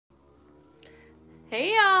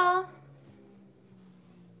Hey y'all!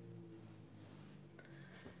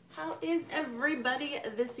 How is everybody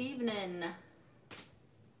this evening?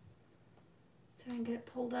 So I can get it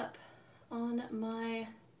pulled up on my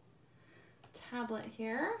tablet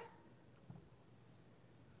here.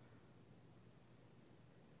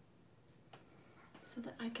 So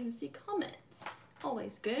that I can see comments.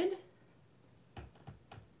 Always good.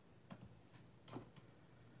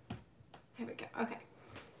 There we go. Okay.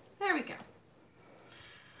 There we go.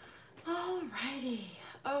 Alrighty.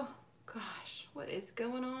 Oh gosh, what is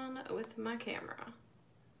going on with my camera?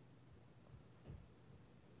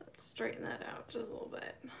 Let's straighten that out just a little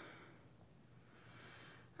bit.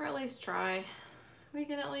 Or at least try. We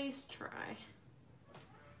can at least try.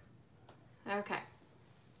 Okay.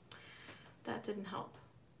 That didn't help.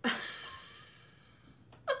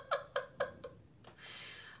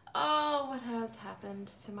 Oh, what has happened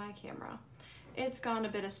to my camera? It's gone a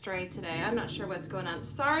bit astray today. I'm not sure what's going on.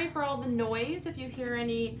 Sorry for all the noise if you hear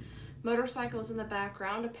any motorcycles in the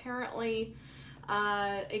background. Apparently,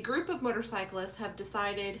 a group of motorcyclists have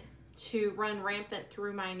decided to run rampant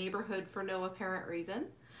through my neighborhood for no apparent reason.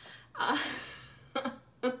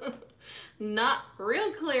 Not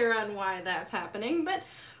real clear on why that's happening, but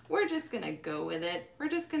we're just gonna go with it. We're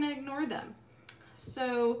just gonna ignore them.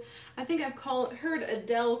 So I think I've heard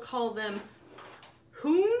Adele call them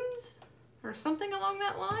hoons or something along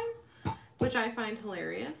that line, which I find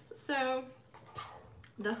hilarious. So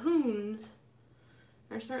the hoons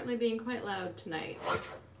are certainly being quite loud tonight.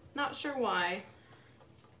 Not sure why.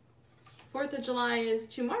 4th of July is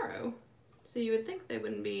tomorrow, so you would think they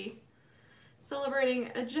wouldn't be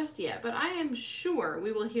celebrating just yet, but I am sure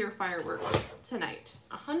we will hear fireworks tonight.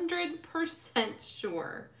 100%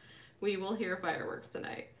 sure we will hear fireworks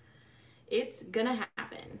tonight. It's gonna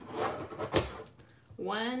happen.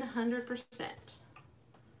 100%.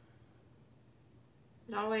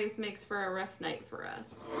 It always makes for a rough night for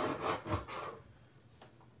us.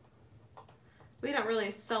 We don't really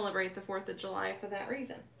celebrate the 4th of July for that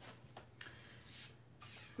reason.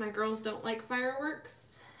 My girls don't like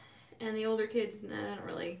fireworks, and the older kids don't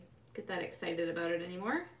really get that excited about it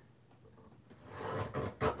anymore.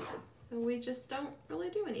 So we just don't really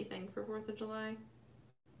do anything for 4th of July.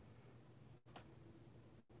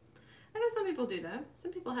 I know some people do though.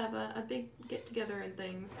 Some people have a big get together and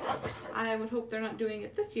things. I would hope they're not doing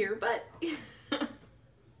it this year, but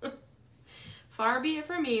far be it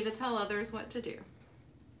from me to tell others what to do.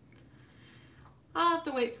 I'll have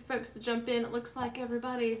to wait for folks to jump in. It looks like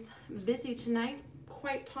everybody's busy tonight,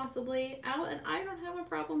 quite possibly out, and I don't have a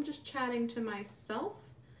problem just chatting to myself.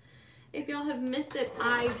 If y'all have missed it,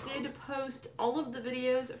 I did post all of the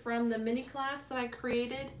videos from the mini class that I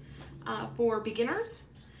created for beginners.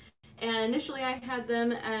 And initially I had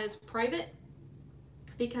them as private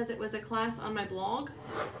because it was a class on my blog.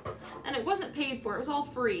 And it wasn't paid for, it was all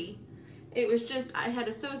free. It was just, I had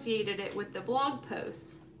associated it with the blog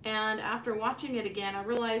posts. And after watching it again, I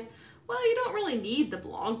realized, well, you don't really need the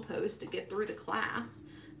blog post to get through the class.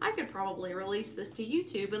 I could probably release this to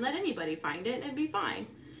YouTube and let anybody find it and it'd be fine.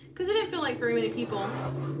 Because I didn't feel like very many people.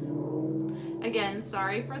 Again,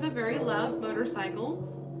 sorry for the very loud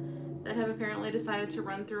motorcycles that have apparently decided to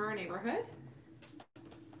run through our neighborhood.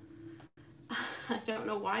 I don't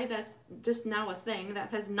know why that's just now a thing. That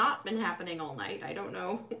has not been happening all night. I don't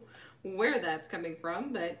know where that's coming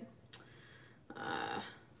from, but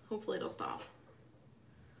hopefully it'll stop.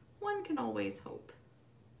 One can always hope.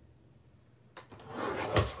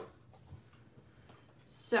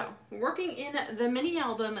 So, working in the mini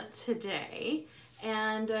album today,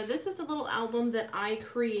 and this is a little album that I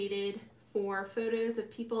created for photos of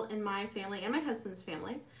people in my family and my husband's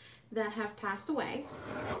family that have passed away.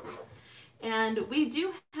 And we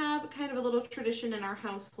do have kind of a little tradition in our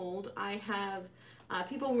household. I have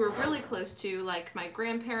people we were really close to, like my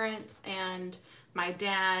grandparents and my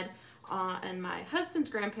dad, and my husband's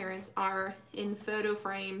grandparents are in photo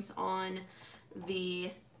frames on the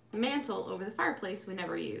mantle over the fireplace we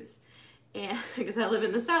never use. And because I live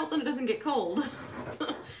in the South and it doesn't get cold.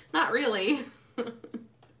 Not really.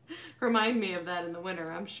 Remind me of that in the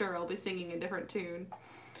winter. I'm sure I'll be singing a different tune.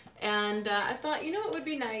 And I thought, you know, it would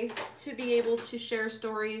be nice to be able to share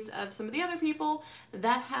stories of some of the other people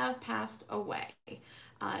that have passed away.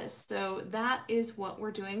 So that is what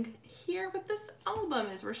we're doing here with this album,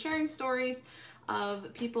 is we're sharing stories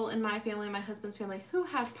of people in my family, my husband's family, who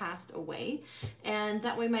have passed away. And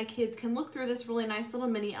that way my kids can look through this really nice little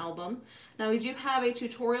mini album. Now we do have a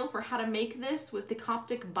tutorial for how to make this with the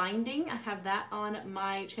Coptic binding. I have that on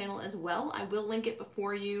my channel as well. I will link it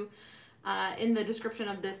before you in the description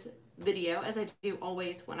of this video, as I do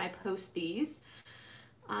always when I post these.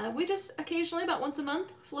 We just occasionally, about once a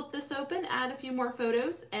month, flip this open, add a few more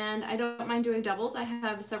photos, and I don't mind doing doubles. I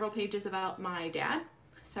have several pages about my dad,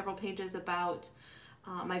 several pages about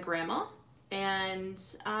my grandma, and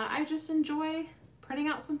I just enjoy printing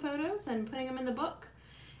out some photos and putting them in the book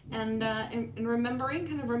and remembering,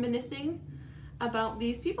 kind of reminiscing about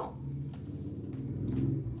these people.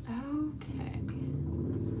 Okay,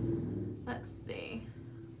 let's see.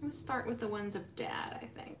 Let's start with the ones of Dad, I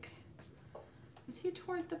think. Is he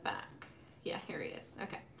toward the back? Yeah, here he is.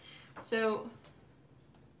 Okay, so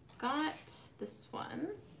got this one.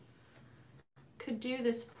 Could do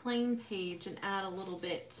this plain page and add a little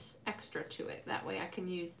bit extra to it. That way I can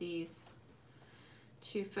use these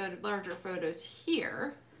two larger photos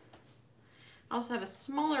here. I also have a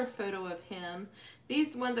smaller photo of him.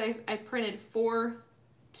 These ones I printed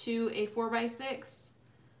to a 4x6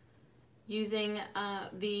 using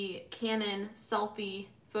the Canon selfie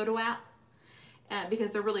photo app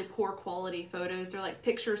because they're really poor quality photos. They're like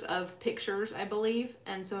pictures of pictures, I believe.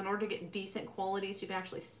 And so in order to get decent quality so you can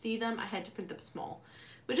actually see them, I had to print them small,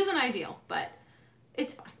 which isn't ideal, but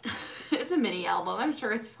it's fine. It's a mini album. I'm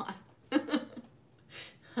sure it's fine.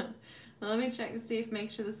 Let me check and see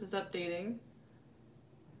make sure this is updating.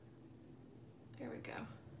 There we go.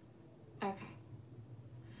 Okay.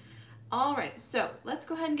 All right, so let's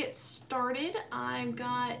go ahead and get started. I've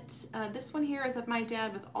got, this one here is of my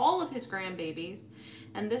dad with all of his grandbabies,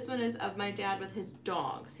 and this one is of my dad with his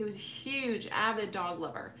dogs. He was a huge, avid dog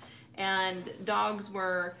lover, and dogs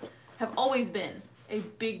have always been a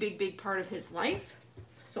big, big, big part of his life.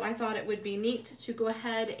 So I thought it would be neat to go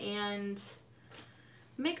ahead and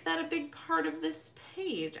make that a big part of this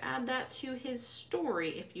page. Add that to his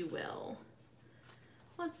story, if you will.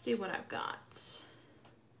 Let's see what I've got.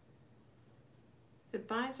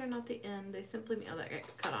 Goodbyes are not the end. They simply mean, oh, that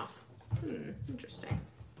got cut off. Interesting.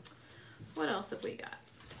 What else have we got?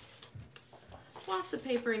 Lots of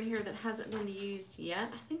paper in here that hasn't been used yet.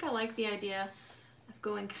 I think I like the idea of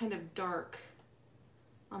going kind of dark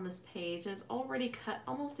on this page, and it's already cut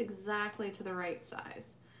almost exactly to the right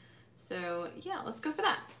size. So yeah, let's go for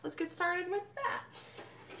that. Let's get started with that.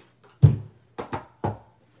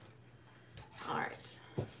 All right,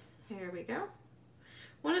 here we go.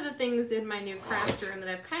 One of the things in my new craft room that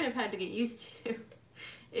I've kind of had to get used to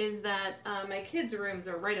is that my kids' rooms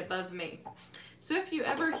are right above me. So if you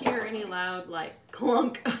ever hear any loud, like,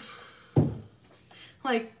 clunk,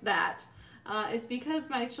 like that, it's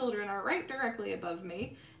because my children are right directly above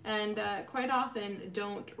me and quite often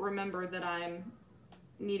don't remember that I'm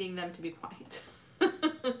needing them to be quiet. Hey,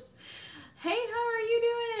 how are you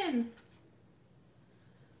doing?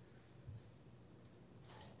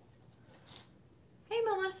 Hey,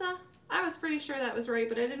 Melissa. I was pretty sure that was right,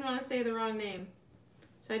 but I didn't want to say the wrong name.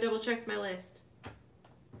 So I double-checked my list.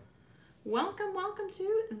 Welcome, welcome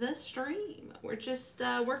to the stream. We're just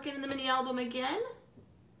working in the mini album again.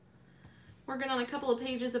 Working on a couple of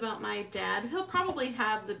pages about my dad. He'll probably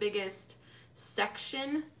have the biggest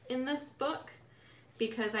section in this book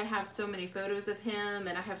because I have so many photos of him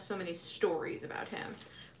and I have so many stories about him.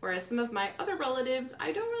 Whereas some of my other relatives,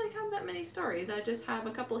 I don't really have that many stories. I just have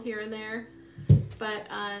a couple here and there, but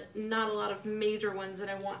not a lot of major ones that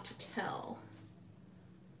I want to tell.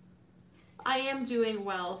 I am doing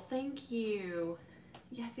well, thank you.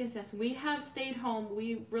 Yes, yes, yes, we have stayed home.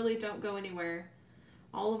 We really don't go anywhere.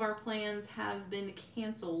 All of our plans have been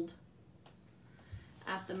canceled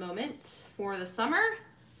at the moment for the summer,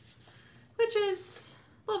 which is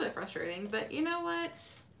a little bit frustrating, but you know what?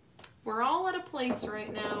 We're all at a place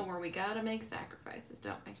right now where we gotta make sacrifices,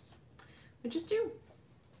 don't we? We just do.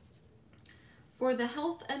 For the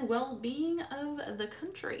health and well-being of the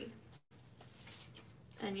country.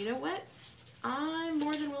 And you know what? I'm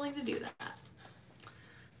more than willing to do that.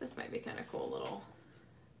 This might be kind of cool little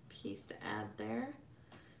piece to add there.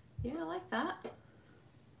 Yeah, I like that.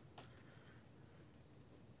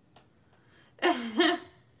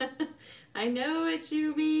 I know what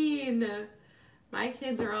you mean. My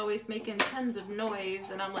kids are always making tons of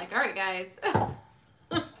noise and I'm like, all right guys,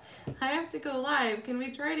 I have to go live. Can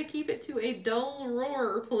we try to keep it to a dull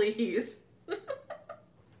roar, please?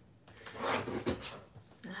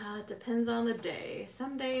 It depends on the day.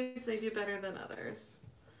 Some days they do better than others.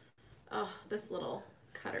 Oh, this little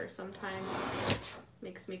cutter sometimes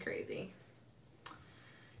makes me crazy.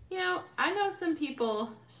 You know, I know some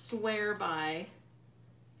people swear by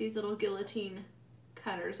these little guillotine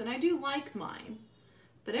cutters, and I do like mine,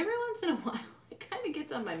 but every once in a while it kind of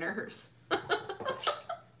gets on my nerves.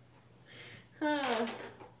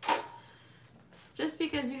 Just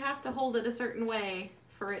because you have to hold it a certain way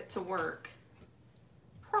for it to work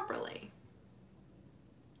properly.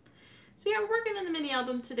 So yeah, we're working in the mini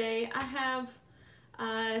album today. I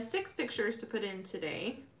have 6 pictures to put in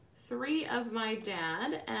today. 3 of my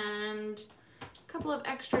dad and a couple of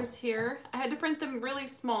extras here. I had to print them really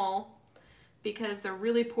small because they're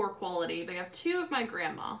really poor quality. But I have 2 of my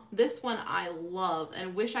grandma. This one I love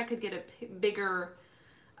and wish I could get a bigger,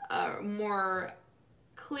 more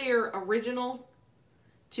clear original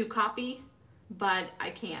to copy, but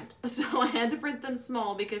I can't. So I had to print them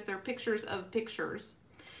small because they're pictures of pictures.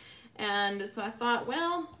 And so I thought,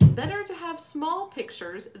 well, better to have small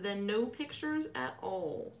pictures than no pictures at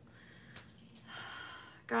all.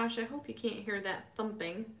 Gosh, I hope you can't hear that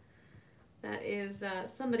thumping. That is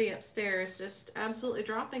somebody upstairs just absolutely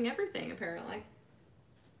dropping everything, apparently.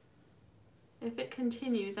 If it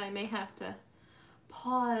continues, I may have to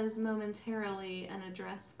pause momentarily and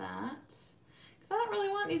address that. Because I don't really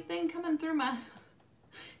want anything coming through my...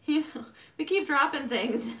 You know, we keep dropping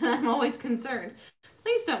things, and I'm always concerned.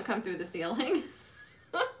 Please don't come through the ceiling.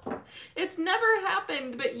 It's never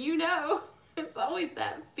happened, but you know, it's always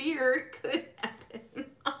that fear it could happen.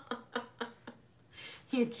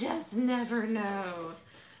 You just never know.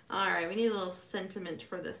 All right, we need a little sentiment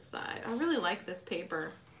for this side. I really like this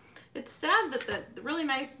paper. It's sad that the really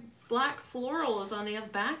nice black floral is on the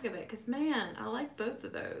back of it, because man, I like both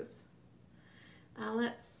of those.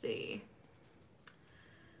 Let's see.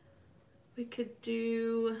 We could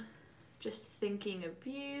do just thinking of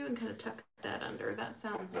you and kind of tuck that under. That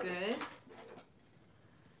sounds good.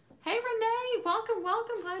 Hey Renee, welcome,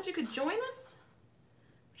 welcome. Glad you could join us.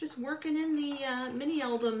 Just working in the mini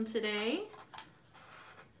album today.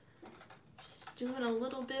 Just doing a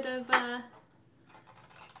little bit of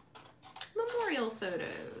memorial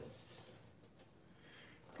photos.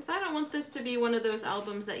 Because I don't want this to be one of those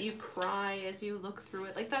albums that you cry as you look through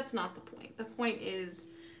it. Like, that's not the point. The point is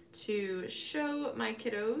to show my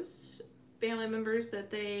kiddos, family members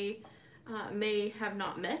that they may have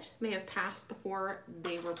not met, may have passed before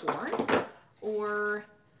they were born, or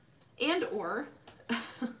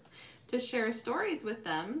to share stories with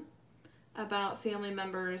them about family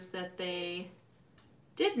members that they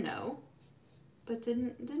did know, but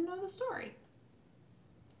didn't know the story.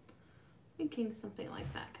 Thinking something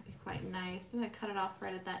like that could be quite nice. I'm gonna cut it off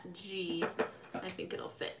right at that G. I think it'll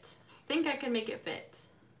fit. I think I can make it fit.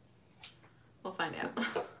 We'll find out.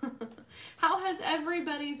 How has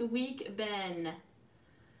everybody's week been?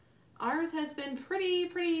 Ours has been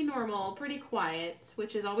pretty normal, pretty quiet,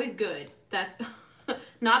 which is always good. That's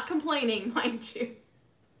not complaining, mind you.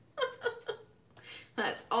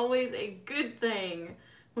 That's always a good thing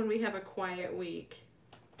when we have a quiet week.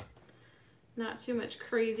 Not too much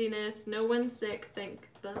craziness. No one's sick, thank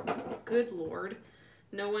the good Lord.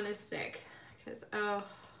 No one is sick. Because, oh,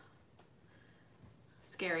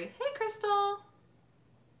 scary. Hey, Crystal.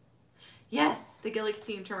 Yes, the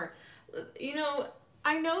guillotine trimmer. You know,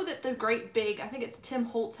 I know that the great big, I think it's Tim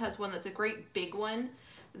Holtz has one that's a great big one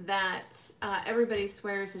that everybody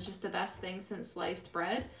swears is just the best thing since sliced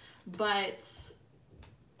bread, but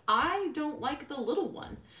I don't like the little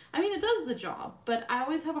one. I mean, it does the job, but I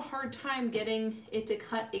always have a hard time getting it to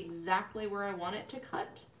cut exactly where I want it to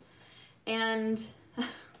cut. And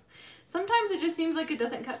sometimes it just seems like it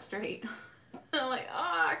doesn't cut straight. I'm like,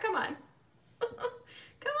 ah, come on.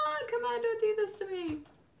 Come on, don't do this to me.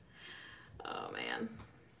 Oh, man.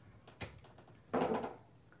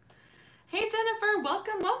 Hey, Jennifer,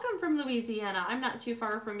 welcome from Louisiana. I'm not too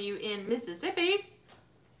far from you in Mississippi.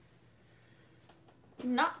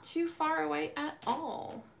 Not too far away at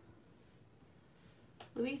all.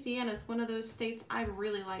 Louisiana is one of those states I'd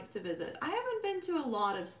really like to visit. I haven't been to a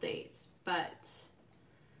lot of states, but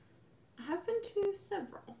I have been to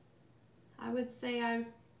several. I would say I've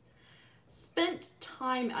spent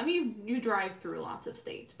time, I mean, you drive through lots of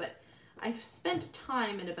states, but I've spent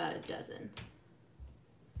time in about a dozen.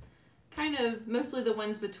 Kind of mostly the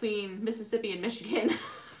ones between Mississippi and Michigan.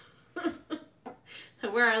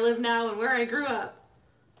 Where I live now and where I grew up.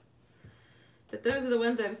 But those are the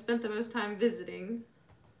ones I've spent the most time visiting.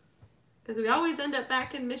 Because we always end up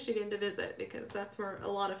back in Michigan to visit because that's where a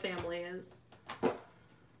lot of family is. Oh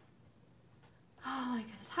my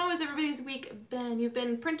goodness. How has everybody's week been? You've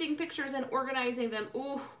been printing pictures and organizing them.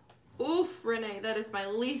 Oof, Renee, that is my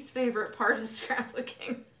least favorite part of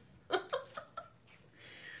scrapbooking.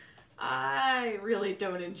 I really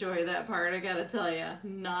don't enjoy that part, I gotta tell you.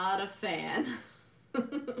 Not a fan.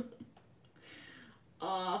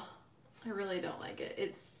 Oh, I really don't like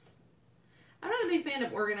it. I'm not a big fan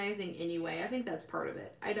of organizing anyway. I think that's part of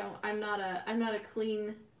it. I'm not a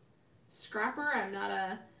clean scrapper. I'm not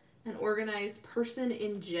an organized person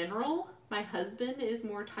in general. My husband is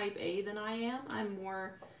more type A than I am. I'm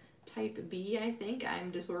more type B, I think.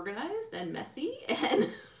 I'm disorganized and messy and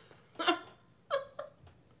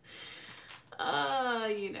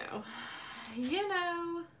you know. You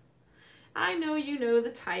know. I know you know the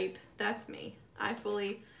type. That's me. I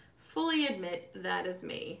fully admit that is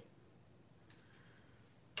me.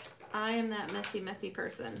 I am that messy, messy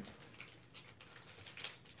person.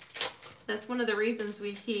 That's one of the reasons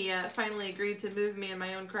he finally agreed to move me in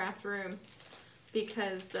my own craft room,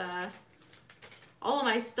 because all of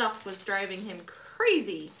my stuff was driving him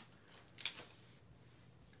crazy.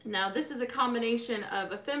 Now this is a combination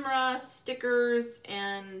of ephemera, stickers,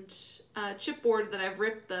 and chipboard that I've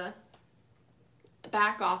ripped the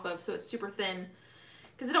back off of, so it's super thin,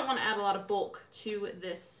 because I don't want to add a lot of bulk to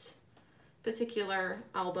this particular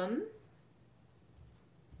album.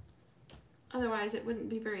 Otherwise it wouldn't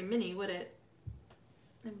be very mini, would it?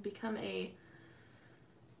 It would become a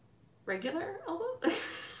regular album?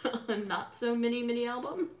 A not so mini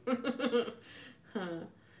album?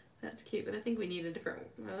 That's cute, but I think we need a different,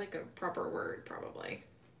 like a proper word probably.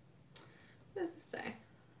 What does this say?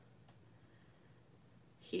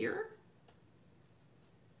 Here?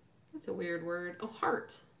 That's a weird word. Oh,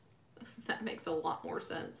 heart. That makes a lot more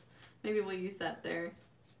sense. Maybe we'll use that there.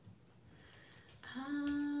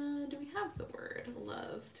 Do we have the word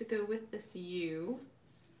love to go with this you?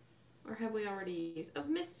 Or have we already used? Oh,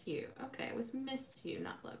 miss you. Okay, it was miss you,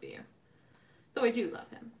 not love you. Though I do love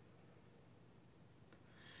him.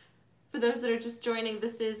 For those that are just joining,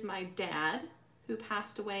 this is my dad, who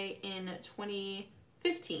passed away in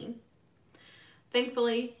 2015.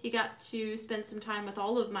 Thankfully, he got to spend some time with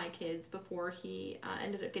all of my kids before he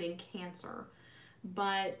ended up getting cancer.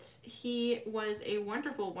 But he was a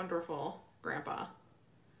wonderful, wonderful grandpa.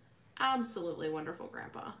 Absolutely wonderful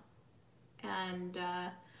grandpa. And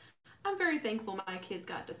I'm very thankful my kids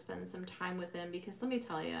got to spend some time with him, because let me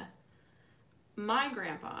tell you, my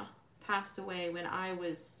grandpa passed away when I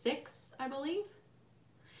was 6, I believe.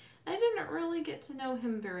 I didn't really get to know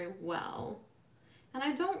him very well. And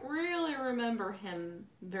I don't really remember him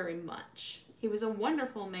very much. He was a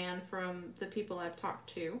wonderful man from the people I've talked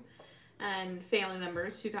to, and family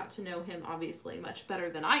members who got to know him obviously much better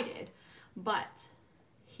than I did. But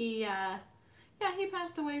he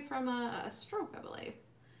passed away from a stroke, I believe.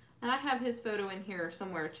 And I have his photo in here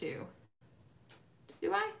somewhere too.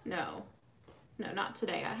 Do I? No. No, not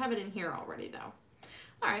today. I have it in here already though.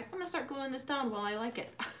 All right, I'm gonna start gluing this down while I like it.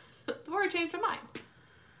 Before I change my mind.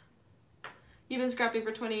 You've been scrapping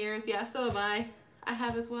for 20 years? Yeah, so have I. I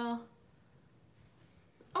have as well.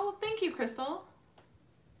 Oh, thank you, Crystal.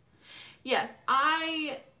 Yes,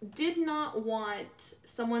 I did not want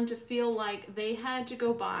someone to feel like they had to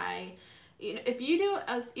go buy, you know, if you do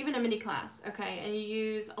even a mini class, okay, and you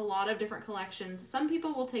use a lot of different collections, some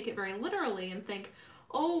people will take it very literally and think,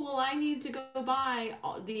 oh, well, I need to go buy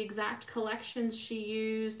all the exact collections she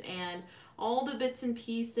used and all the bits and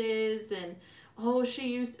pieces, and oh,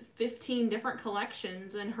 she used 15 different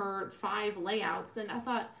collections in her 5 layouts. And I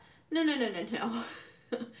thought, no.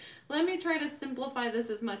 Let me try to simplify this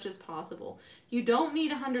as much as possible. You don't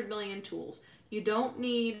need 100 million tools. You don't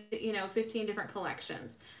need, 15 different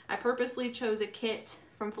collections. I purposely chose a kit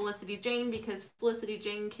from Felicity Jane because Felicity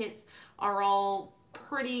Jane kits are all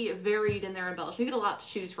pretty varied in their embellishment. You get a lot to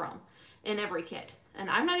choose from in every kit. And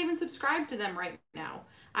I'm not even subscribed to them right now.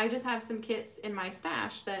 I just have some kits in my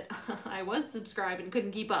stash that I was subscribed and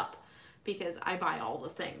couldn't keep up because I buy all the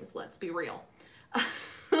things, let's be real.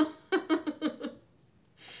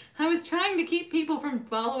 I was trying to keep people from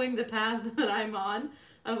following the path that I'm on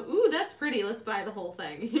of, ooh, that's pretty, let's buy the whole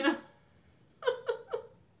thing,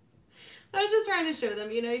 I was just trying to show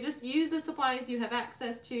them, you just use the supplies you have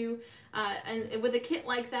access to. And with a kit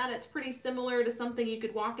like that, it's pretty similar to something you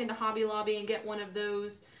could walk into Hobby Lobby and get one of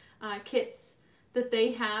those kits that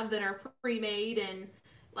they have that are pre-made and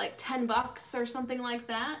like $10 or something like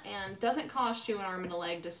that, and doesn't cost you an arm and a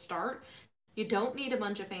leg to start. You don't need a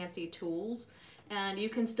bunch of fancy tools, and you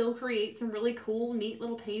can still create some really cool, neat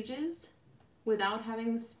little pages without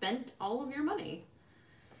having spent all of your money.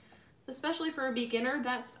 Especially for a beginner,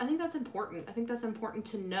 I think that's important. I think that's important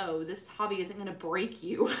to know. This hobby isn't going to break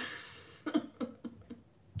you.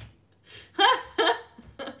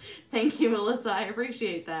 Thank you, Melissa. I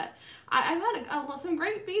appreciate that. I've had some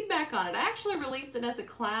great feedback on it. I actually released it as a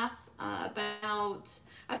class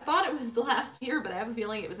I thought it was last year, but I have a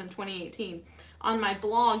feeling it was in 2018 on my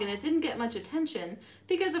blog, and it didn't get much attention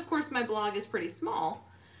because, of course, my blog is pretty small.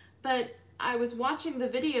 But I was watching the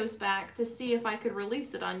videos back to see if I could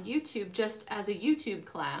release it on YouTube just as a YouTube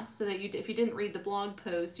class so that if you didn't read the blog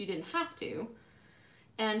post, you didn't have to.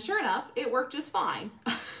 And sure enough, it worked just fine.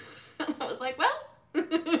 I was like, well,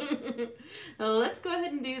 Let's go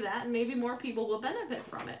ahead and do that, and maybe more people will benefit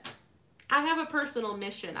from it. I have a personal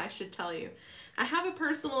mission, I should tell you. I have a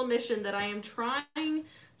personal mission that I am trying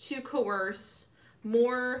to coerce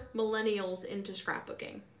more millennials into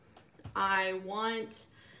scrapbooking. I want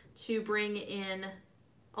to bring in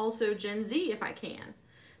also Gen Z if I can.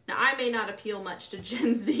 Now, I may not appeal much to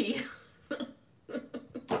Gen Z.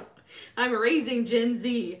 I'm raising Gen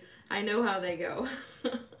Z. I know how they go.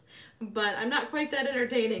 But I'm not quite that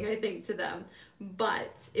entertaining, I think, to them.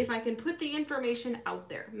 But if I can put the information out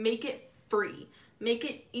there, make it free, make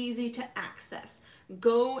it easy to access,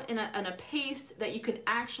 go in a pace that you can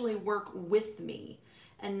actually work with me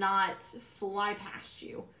and not fly past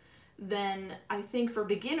you, then I think for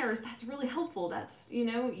beginners, that's really helpful. That's,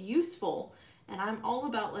 useful. And I'm all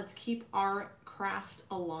about let's keep our craft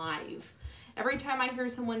alive. Every time I hear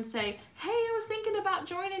someone say, hey, I was thinking about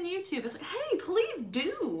joining YouTube, it's like, hey, please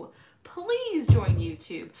do. Please join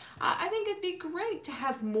YouTube. I think it'd be great to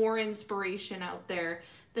have more inspiration out there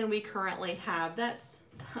than we currently have. That's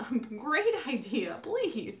a great idea,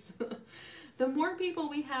 please. The more people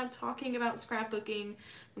we have talking about scrapbooking,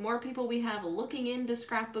 the more people we have looking into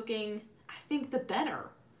scrapbooking, I think the better.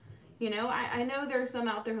 I know there's some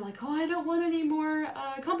out there like, oh, I don't want any more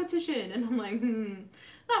competition. And I'm like,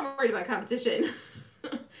 not worried about competition.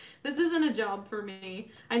 This isn't a job for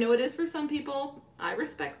me. I know it is for some people. I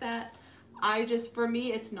respect that. For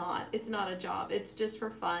me, it's not a job. It's just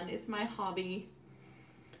for fun. It's my hobby.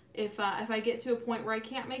 If I get to a point where I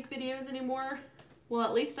can't make videos anymore, well,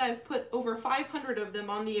 at least I've put over 500 of them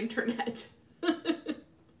on the internet.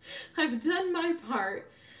 I've done my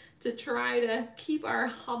part to try to keep our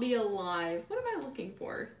hobby alive. What am I looking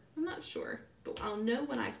for? I'm not sure, but I'll know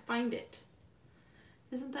when I find it.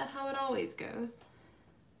 Isn't that how it always goes?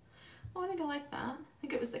 Oh, I think I like that. I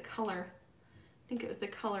think it was the color.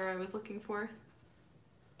 I was looking for.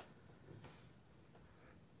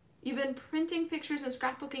 You've been printing pictures and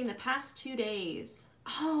scrapbooking the past 2 days.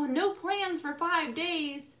 Oh, no plans for 5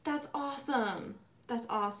 days. That's awesome. That's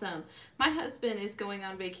awesome. My husband is going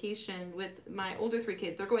on vacation with my older 3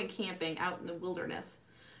 kids. They're going camping out in the wilderness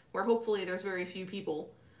where hopefully there's very few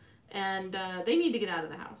people. And they need to get out of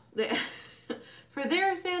the house. For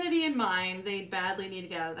their sanity and mine, they badly need to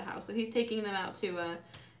get out of the house. So he's taking them out to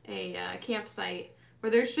a campsite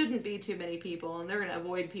where there shouldn't be too many people, and they're going to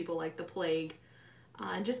avoid people like the plague.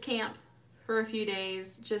 And just camp for a few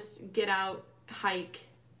days. Just get out, hike.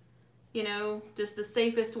 Just the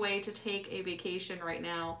safest way to take a vacation right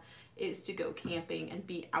now is to go camping and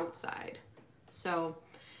be outside. So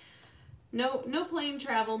no plane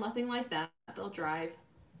travel, nothing like that. They'll drive.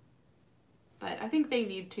 But I think they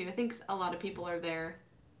need to. I think a lot of people are there.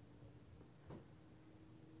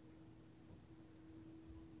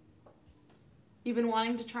 You've been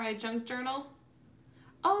wanting to try a junk journal?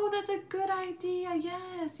 Oh, that's a good idea.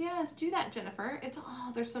 Yes. Do that, Jennifer.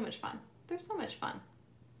 They're so much fun. They're so much fun.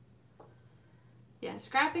 Yeah,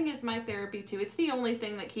 scrapping is my therapy too. It's the only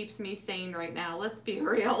thing that keeps me sane right now. Let's be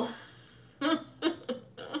real.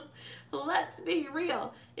 Let's be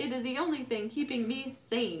real. It is the only thing keeping me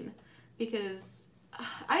sane because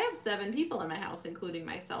I have 7 people in my house, including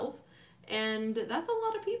myself. And that's a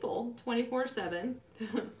lot of people, 24/7,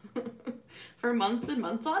 for months and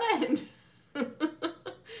months on end.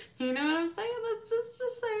 You know what I'm saying? That's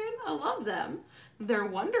just saying. I love them. They're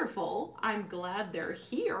wonderful. I'm glad they're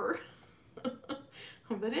here.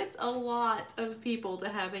 But it's a lot of people to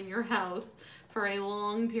have in your house for a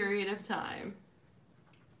long period of time.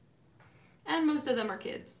 And most of them are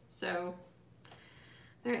kids. So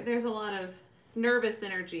there's a lot of nervous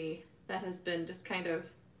energy that has been just kind of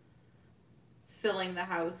filling the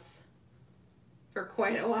house for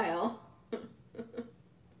quite a while.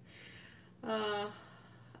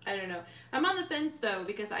 I don't know. I'm on the fence though,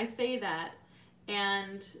 because I say that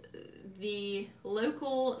and the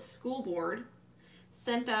local school board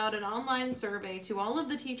sent out an online survey to all of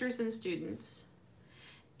the teachers and students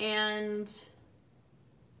and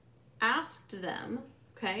asked them,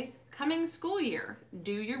 okay, coming school year,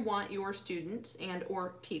 do you want your students and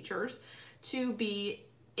or teachers to be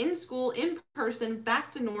in school, in person,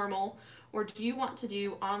 back to normal, or do you want to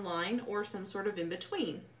do online or some sort of in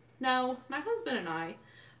between? Now, my husband and I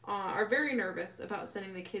are very nervous about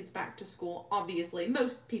sending the kids back to school. Obviously,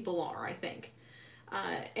 most people are, I think.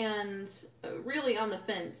 And really on the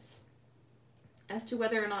fence as to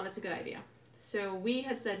whether or not it's a good idea. So we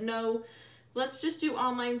had said, no, let's just do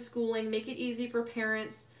online schooling, make it easy for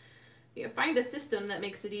parents, find a system that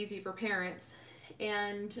makes it easy for parents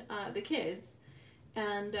and the kids,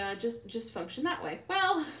 and just function that way.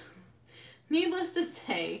 Well, needless to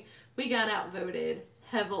say, we got outvoted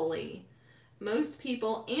heavily most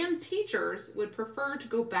people and teachers would prefer to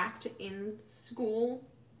go back to in-school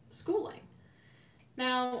schooling.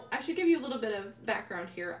 Now, I should give you a little bit of background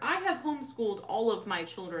here. I have homeschooled all of my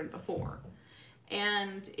children before,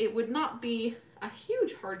 and it would not be a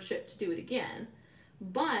huge hardship to do it again,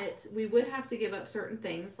 but we would have to give up certain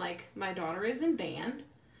things, like my daughter is in band,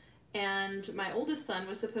 and my oldest son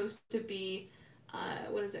was supposed to be,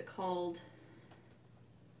 what is it called?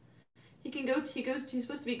 He's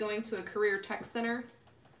supposed to be going to a career tech center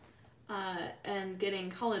and getting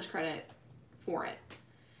college credit for it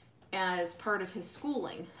as part of his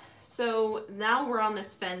schooling. So now we're on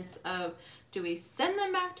this fence of, do we send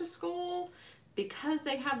them back to school because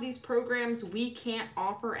they have these programs we can't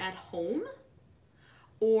offer at home?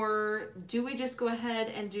 Or do we just go ahead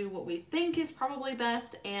and do what we think is probably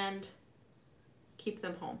best and keep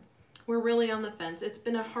them home? We're really on the fence. It's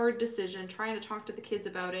been a hard decision trying to talk to the kids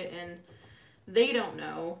about it, and they don't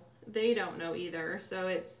know. They don't know either. So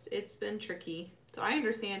it's been tricky. So I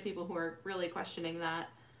understand people who are really questioning that.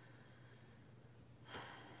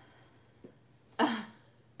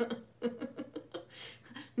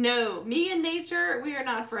 No, me and nature, we are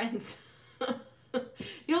not friends.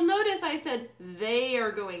 You'll notice I said they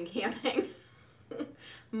are going camping.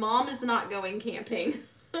 Mom is not going camping.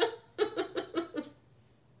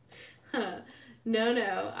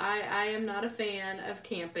 No, I am not a fan of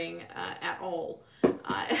camping at all.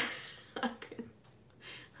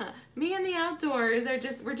 Me and the outdoors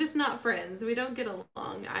we're just not friends. We don't get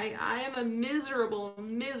along. I am a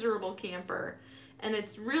miserable camper. And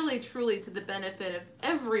it's really, truly to the benefit of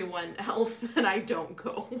everyone else that I don't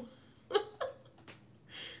go.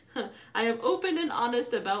 I am open and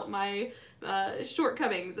honest about my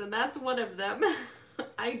shortcomings, and that's one of them.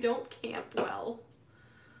 I don't camp well.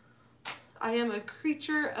 I am a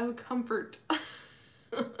creature of comfort.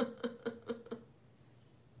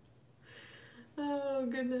 Oh,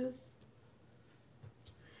 goodness.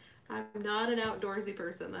 I'm not an outdoorsy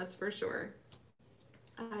person, that's for sure.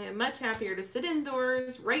 I am much happier to sit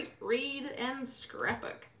indoors, write, read, and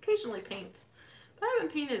scrapbook. Occasionally paint. But I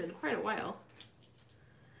haven't painted in quite a while.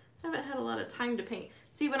 I haven't had a lot of time to paint.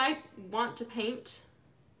 See, when I want to paint,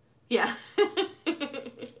 yeah.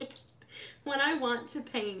 When I want to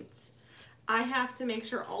paint, I have to make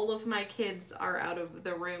sure all of my kids are out of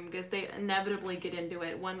the room because they inevitably get into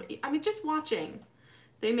it. Just watching,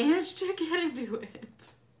 they manage to get into it.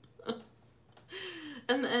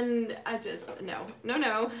 And I just, no.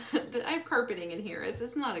 I have carpeting in here.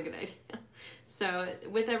 It's not a good idea. So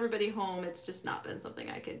with everybody home, it's just not been something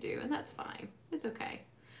I can do, and that's fine. It's okay.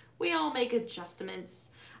 We all make adjustments.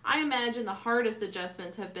 I imagine the hardest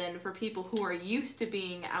adjustments have been for people who are used to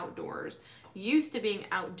being outdoors, used to being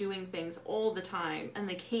out doing things all the time, and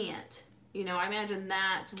they can't. I imagine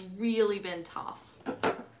that's really been tough.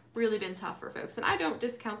 Really been tough for folks. And I don't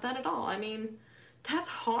discount that at all. I mean, that's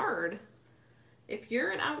hard. If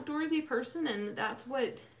you're an outdoorsy person and that's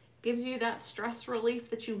what gives you that stress relief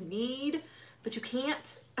that you need, but you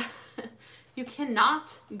can't, you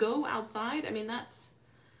cannot go outside, I mean, that's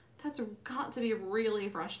got to be really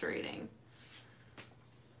frustrating.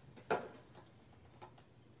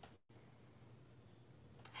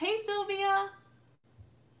 Hey, Sylvia.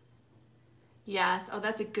 Yes. Oh,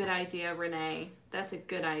 that's a good idea, Renee. That's a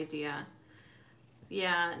good idea.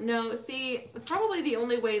 Yeah, no, see, probably the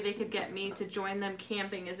only way they could get me to join them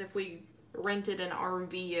camping is if we rented an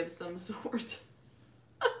RV of some sort.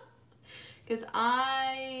 Because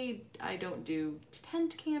I don't do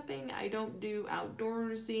tent camping. I don't do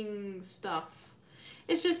outdoorsing stuff.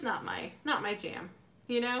 It's just not my jam,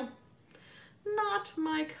 Not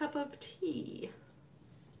my cup of tea.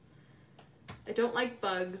 I don't like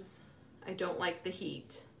bugs. I don't like the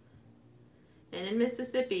heat. And in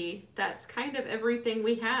Mississippi, that's kind of everything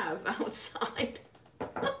we have outside.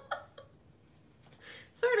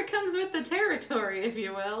 Sort of comes with the territory, if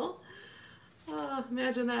you will. Oh,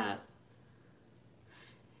 imagine that.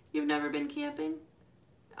 You've never been camping?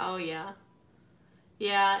 Oh, yeah.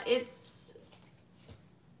 Yeah,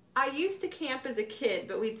 I used to camp as a kid,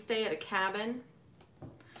 but we'd stay at a cabin.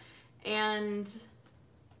 And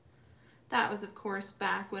that was, of course,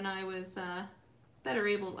 back when I was better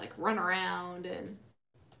able to run around and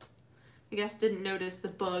I guess didn't notice the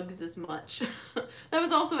bugs as much. That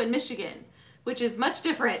was also in Michigan, which is much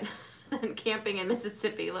different than camping in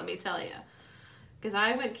Mississippi, let me tell you. Because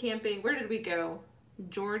I went camping, where did we go?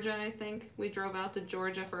 Georgia, I think. We drove out to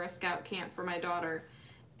Georgia for a scout camp for my daughter,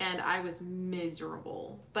 and I was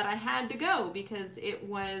miserable. But I had to go because it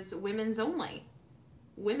was women's only.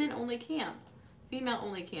 Women only camp. Female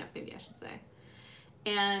only camp, maybe I should say.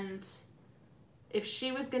 And if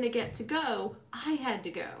she was going to get to go, I had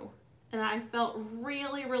to go. And I felt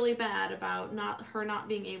really, really bad about her not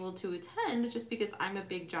being able to attend just because I'm a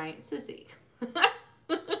big giant sissy.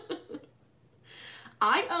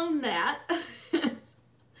 I own that. It's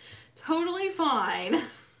totally fine.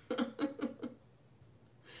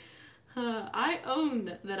 I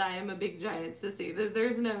own that I am a big giant sissy.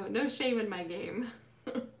 There's no shame in my game.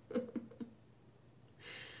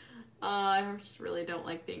 I just really don't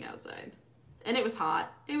like being outside. And it was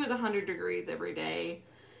hot. It was 100 degrees every day.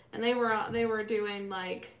 And they were doing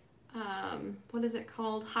like, what is it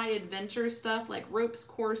called? High adventure stuff, like ropes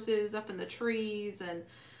courses up in the trees, and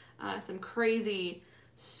some crazy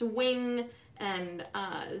swing and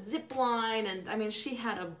zip line. And I mean, she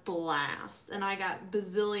had a blast. And I got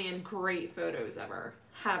bazillion great photos of her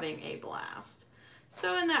having a blast.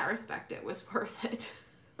 So in that respect, it was worth it.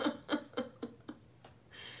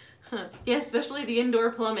 Yeah, especially the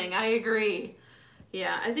indoor plumbing. I agree.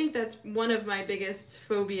 Yeah, I think that's one of my biggest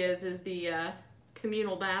phobias is the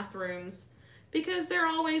communal bathrooms, because they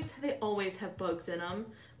always have bugs in them.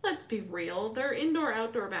 Let's be real. They're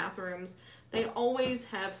indoor-outdoor bathrooms. They always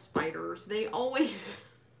have spiders. They're always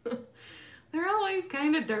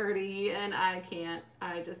kind of dirty, and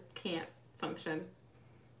I just can't function.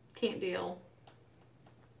 Can't deal.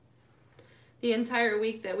 The entire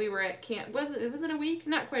week that we were at camp, was it a week?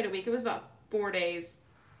 Not quite a week. It was about 4 days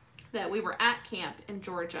that we were at camp in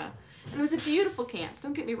Georgia. And it was a beautiful camp.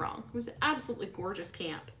 Don't get me wrong. It was an absolutely gorgeous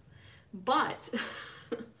camp. But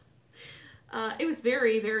it was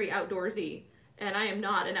very, very outdoorsy. And I am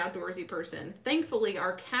not an outdoorsy person. Thankfully,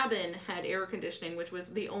 our cabin had air conditioning, which was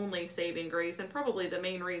the only saving grace and probably the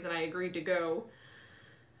main reason I agreed to go.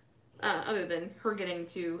 Other than her getting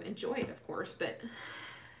to enjoy it, of course. But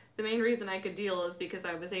the main reason I could deal is because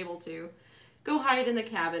I was able to go hide in the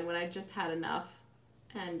cabin when I just had enough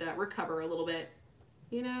and recover a little bit.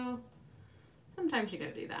 You know, sometimes you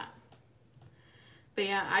gotta do that. But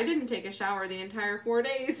yeah, I didn't take a shower the entire 4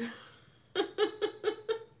 days.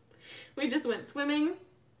 We just went swimming.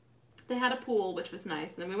 They had a pool, which was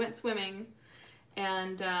nice. And then we went swimming,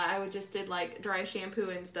 and I just did like dry shampoo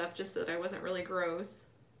and stuff just so that I wasn't really gross.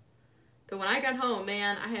 But when I got home,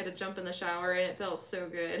 man, I had to jump in the shower, and it felt so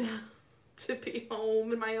good to be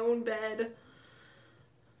home in my own bed.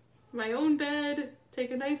 My own bed,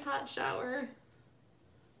 take a nice hot shower.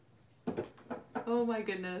 Oh my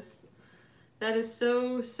goodness. That is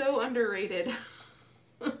so, so underrated.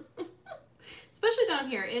 Especially down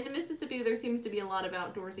here. In Mississippi, there seems to be a lot of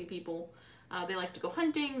outdoorsy people. They like to go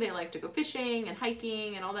hunting, they like to go fishing and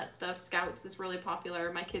hiking and all that stuff. Scouts is really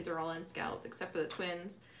popular. My kids are all in Scouts, except for the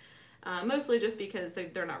twins. Mostly just because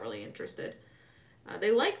they're not really interested.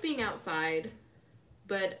 They like being outside,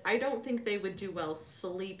 but I don't think they would do well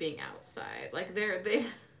sleeping outside. Like they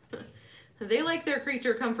like their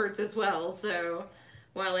creature comforts as well. So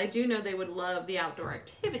while I do know they would love the outdoor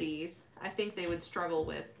activities, I think they would struggle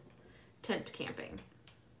with tent camping.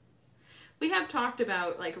 We have talked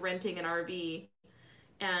about like renting an RV,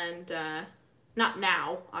 and not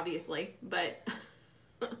now, obviously, but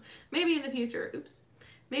maybe in the future. Oops.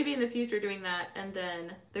 Maybe in the future doing that, and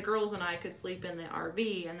then the girls and I could sleep in the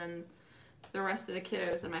RV, and then the rest of the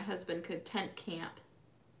kiddos and my husband could tent camp.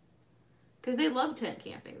 Because they love tent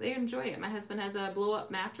camping. They enjoy it. My husband has a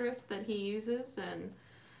blow-up mattress that he uses, and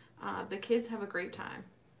the kids have a great time.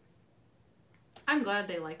 I'm glad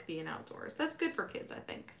they like being outdoors. That's good for kids, I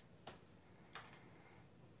think.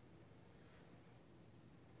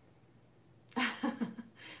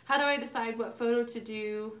 How do I decide what photo to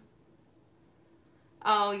do?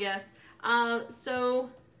 Oh, yes. So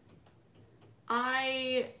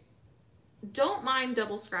I don't mind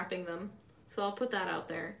double scrapping them, so I'll put that out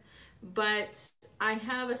there. But I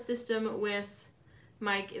have a system with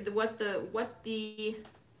what the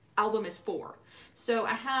album is for. So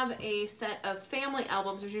I have a set of family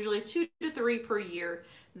albums. There's usually 2 to 3 per year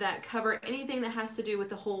that cover anything that has to do with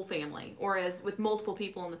the whole family, or as with multiple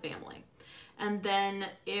people in the family. And then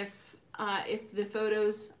if the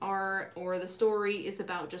photos are, or the story is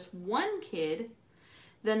about just one kid,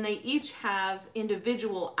 then they each have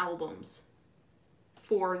individual albums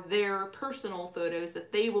for their personal photos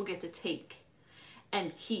that they will get to take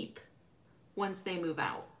and keep once they move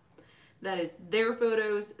out. That is their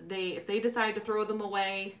photos. If they decide to throw them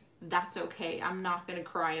away, that's okay. I'm not going to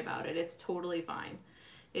cry about it. It's totally fine.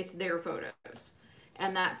 It's their photos.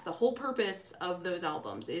 And that's the whole purpose of those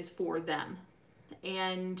albums, is for them.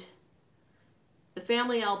 And the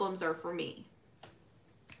family albums are for me.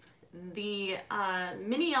 The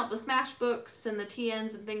the Smash Books and the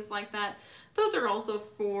TNs and things like that, those are also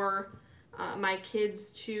for my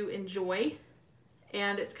kids to enjoy.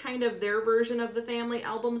 And it's kind of their version of the family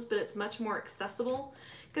albums, but it's much more accessible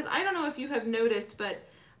Because I don't know if you have noticed, but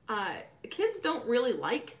kids don't really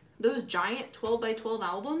like those giant 12 by 12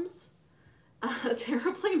 albums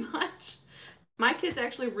terribly much. My kids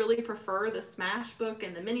actually really prefer the Smash Book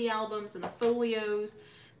and the mini albums and the folios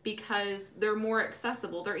because they're more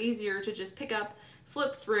accessible. They're easier to just pick up,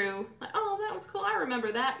 flip through, like, oh, that was cool, I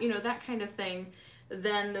remember that, you know, that kind of thing,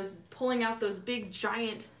 than those pulling out those big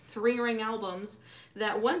giant 3-ring albums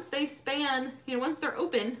that once they span, you know, once they're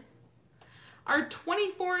open, are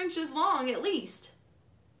 24 inches long at least.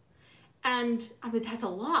 And I mean, that's a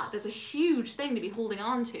lot. That's a huge thing to be holding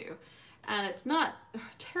on to. And it's not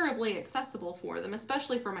terribly accessible for them,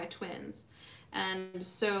 especially for my twins. And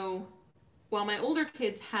so while my older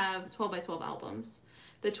kids have 12 by 12 albums,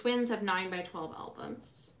 the twins have 9 by 12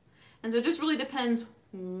 albums. And so it just really depends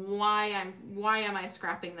why am I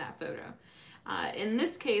scrapping that photo. In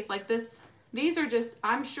this case, like this, these are just,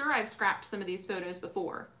 I'm sure I've scrapped some of these photos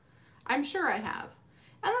before. I'm sure I have.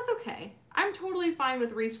 And that's okay. I'm totally fine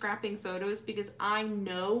with re-scrapping photos because I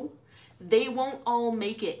know they won't all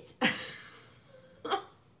make it.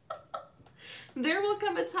 There will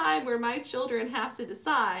come a time where my children have to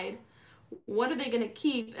decide what are they going to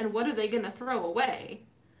keep and what are they going to throw away.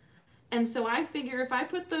 And so I figure if I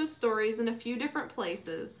put those stories in a few different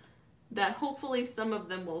places, that hopefully some of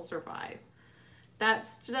them will survive.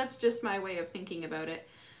 That's just my way of thinking about it.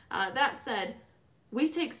 That said, we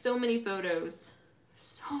take so many photos,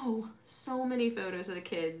 so many photos of the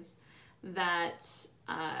kids that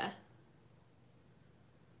I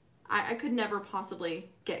could never possibly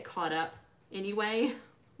get caught up anyway.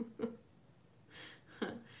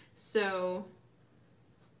 So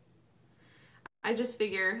I just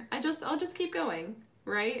figure I'll just keep going,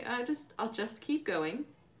 right? I'll just keep going,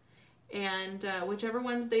 and whichever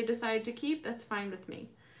ones they decide to keep, that's fine with me.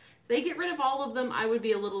 If they get rid of all of them, I would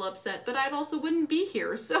be a little upset, but I also wouldn't be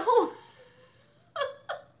here, so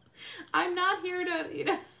I'm not here to, you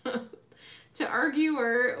know, to argue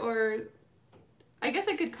or I guess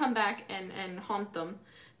I could come back and haunt them.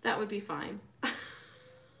 That would be fine.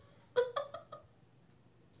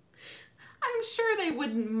 I'm sure they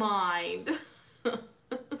wouldn't mind.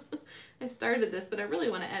 I started this, but I really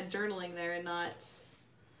want to add journaling there and not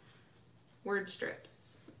word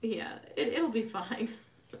strips. Yeah, it'll be fine.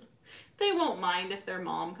 They won't mind if their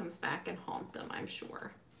mom comes back and haunt them, I'm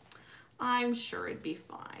sure. I'm sure it'd be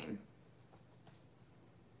fine.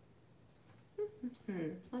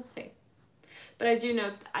 Let's see. But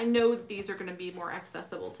I know that these are going to be more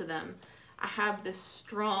accessible to them. I have this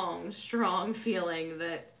strong feeling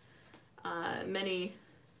that many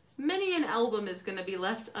an album is going to be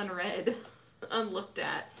left unread, unlooked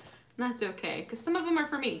at. And that's okay, because some of them are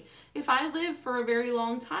for me. If I live for a very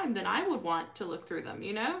long time, then I would want to look through them,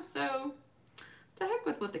 you know? So, to heck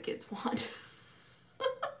with what the kids want.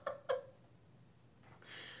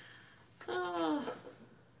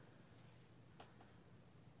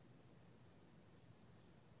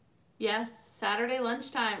 Yes, Saturday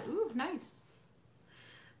lunchtime. Ooh, nice.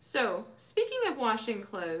 So, speaking of washing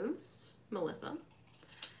clothes, Melissa,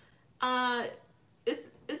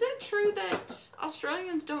 is it true that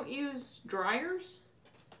Australians don't use dryers?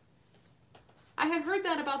 I had heard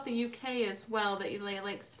that about the UK as well, that they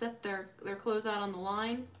like set their clothes out on the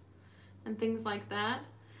line and things like that.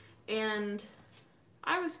 And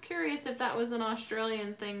I was curious if that was an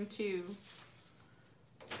Australian thing too.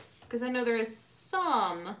 Because I know there is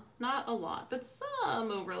some, not a lot, but some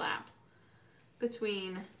overlap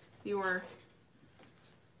between your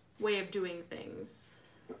way of doing things.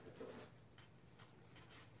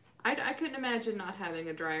 I couldn't imagine not having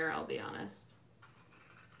a dryer, I'll be honest.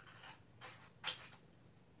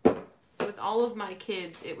 With all of my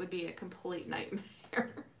kids, it would be a complete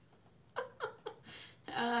nightmare.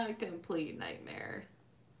 A complete nightmare.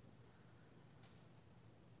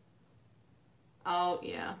 Oh,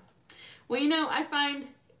 yeah. Well, you know, I find,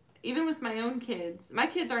 even with my own kids, my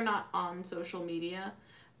kids are not on social media,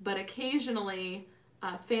 but occasionally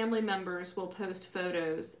family members will post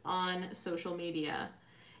photos on social media,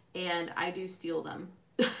 and I do steal them.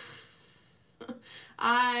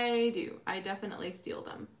 I do. I definitely steal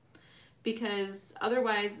them. Because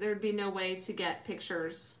otherwise there'd be no way to get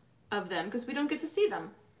pictures of them, because we don't get to see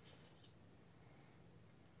them.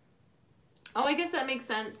 Oh, I guess that makes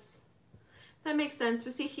sense. That makes sense.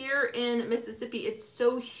 But see, here in Mississippi, it's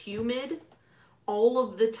so humid all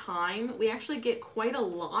of the time. We actually get quite a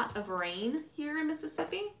lot of rain here in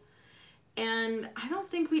Mississippi. And I don't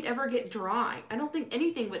think we'd ever get dry. I don't think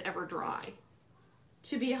anything would ever dry.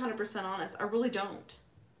 To be 100% honest, I really don't.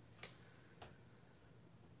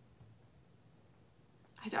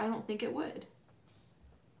 I don't think it would.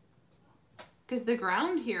 Because the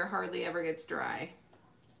ground here hardly ever gets dry.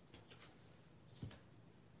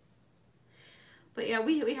 But yeah,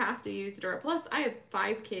 we have to use Dura. Plus, I have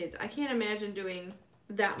 5 kids. I can't imagine doing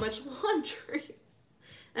that much laundry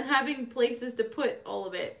and having places to put all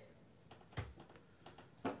of it.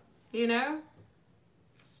 You know?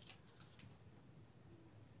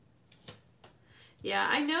 Yeah,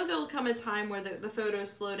 I know there'll come a time where the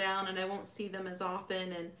photos slow down and I won't see them as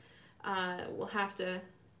often, and we'll have to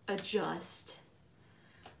adjust.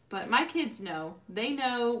 But my kids know. They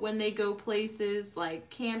know when they go places like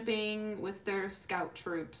camping with their scout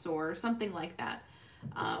troops or something like that.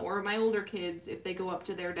 Or my older kids, if they go up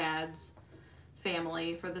to their dad's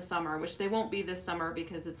family for the summer, which they won't be this summer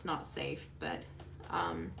because it's not safe, but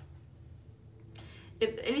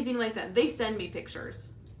if anything like that, they send me pictures.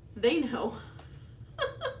 They know.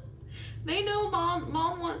 They know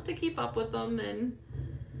mom wants to keep up with them, and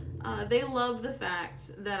they love the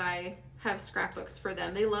fact that I have scrapbooks for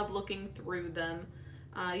them. They love looking through them.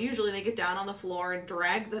 Usually they get down on the floor and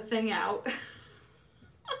drag the thing out.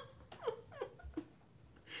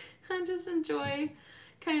 I just enjoy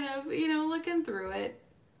kind of, you know, looking through it.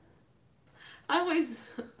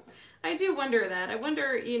 I do wonder that. I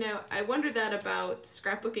wonder that about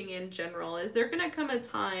scrapbooking in general. Is there gonna come a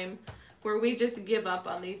time where we just give up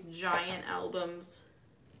on these giant albums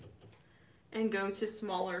and go to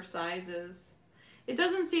smaller sizes? It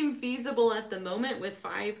doesn't seem feasible at the moment with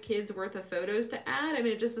 5 kids worth of photos to add. I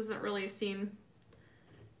mean, it just doesn't really seem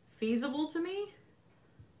feasible to me.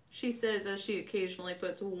 She says as she occasionally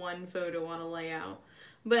puts 1 photo on a layout.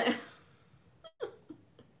 But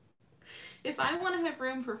if I want to have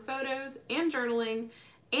room for photos and journaling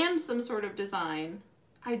and some sort of design,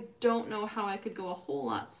 I don't know how I could go a whole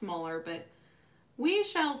lot smaller, but we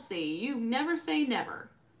shall see. You never say never.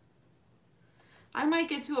 I might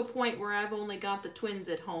get to a point where I've only got the twins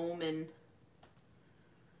at home,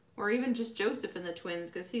 or even just Joseph and the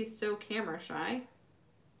twins, because he's so camera shy,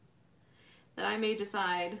 that I may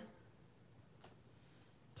decide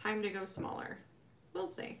time to go smaller. We'll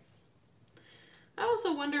see. I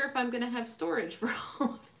also wonder if I'm going to have storage for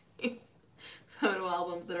all of these photo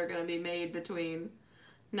albums that are going to be made between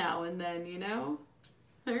now and then, you know?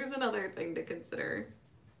 There's another thing to consider.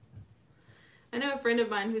 I know a friend of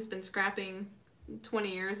mine who's been scrapping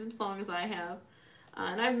 20 years, as long as I have.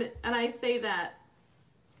 And I say that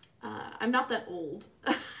I'm not that old,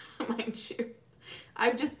 mind you.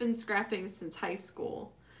 I've just been scrapping since high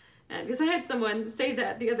school. And because I had someone say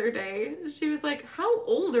that the other day. She was like, "How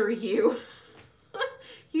old are you?"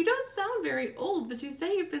 You don't sound very old, but you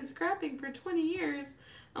say you've been scrapping for 20 years.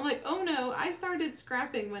 I'm like, oh no, I started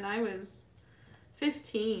scrapping when I was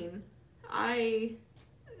 15. I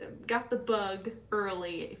got the bug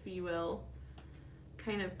early, if you will.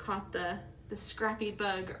 Kind of caught the scrappy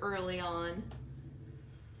bug early on.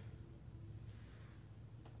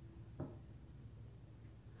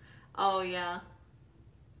 Oh yeah.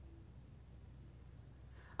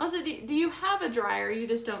 Also, do you have a dryer, you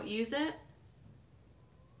just don't use it?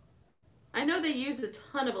 I know they use a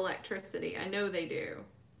ton of electricity. I know they do.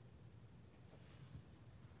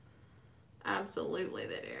 Absolutely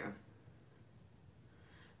they do.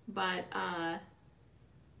 But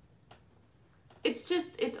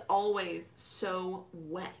it's always so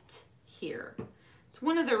wet here. It's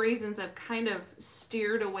one of the reasons I've kind of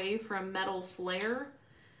steered away from metal flair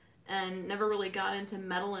and never really got into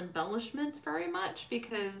metal embellishments very much,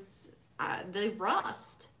 because they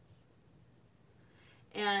rust.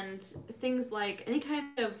 And things like any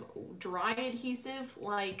kind of dry adhesive,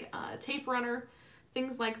 like tape runner,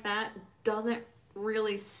 things like that, doesn't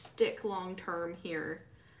really stick long term here.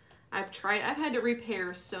 I've had to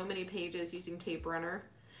repair so many pages using tape runner.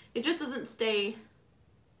 It just doesn't stay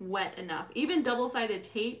wet enough. Even double-sided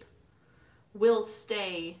tape will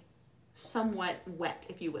stay somewhat wet,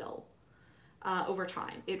 if you will, over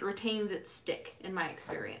time. It retains its stick, in my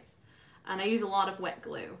experience. And I use a lot of wet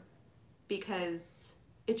glue because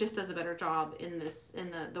it just does a better job in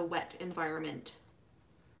the wet environment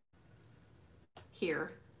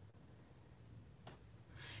here.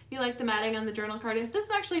 You like the matting on the journal card? Yes, this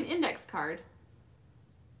is actually an index card.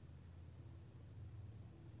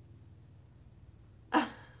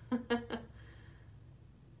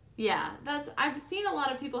 Yeah, I've seen a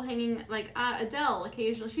lot of people hanging, like Adele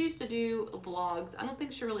occasionally. She used to do vlogs. I don't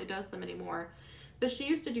think she really does them anymore, but she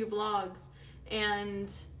used to do vlogs,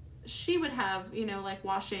 and she would have, you know, like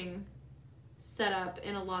washing set up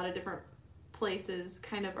in a lot of different places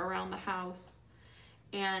kind of around the house.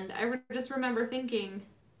 And I just remember thinking,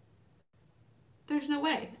 there's no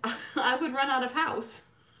way. I would run out of house.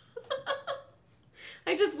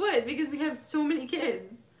 I just would, because we have so many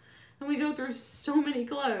kids and we go through so many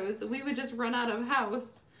clothes. We would just run out of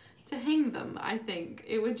house to hang them, I think.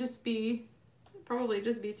 It would just be probably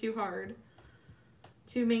just be too hard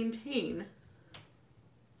to maintain.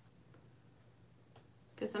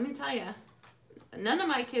 Because let me tell you, none of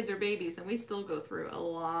my kids are babies, and we still go through a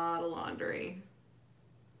lot of laundry.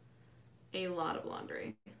 A lot of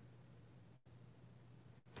laundry.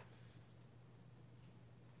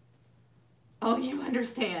 Oh, you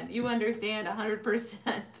understand. You understand 100%.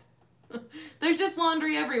 There's just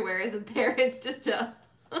laundry everywhere, isn't there? It's just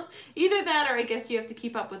either that, or I guess you have to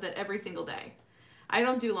keep up with it every single day. I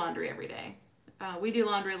don't do laundry every day. We do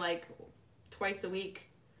laundry like twice a week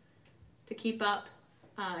to keep up.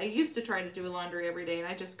 I used to try to do laundry every day, and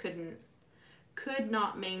I just could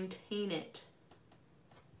not maintain it.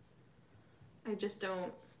 I just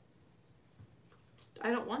don't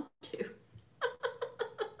want to.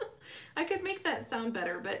 I could make that sound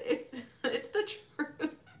better, but it's the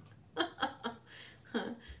truth.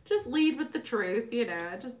 Just lead with the truth, you know.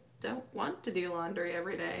 I just don't want to do laundry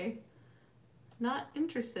every day. Not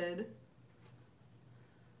interested.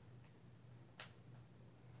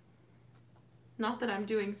 Not that I'm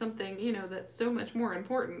doing something, you know, that's so much more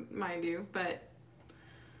important, mind you, but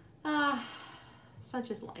such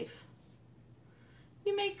is life.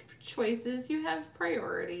 You make choices, you have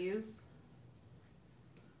priorities.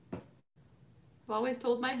 I've always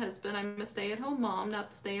told my husband I'm a stay-at-home mom, not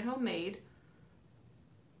the stay-at-home maid.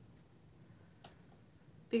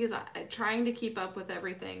 Because trying to keep up with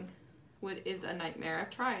everything is a nightmare. I've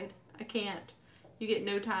tried. I can't. You get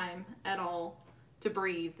no time at all to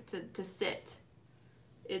breathe, to sit.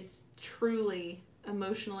 It's truly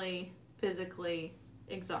emotionally, physically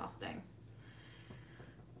exhausting.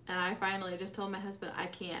 And I finally just told my husband, I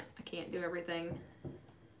can't do everything.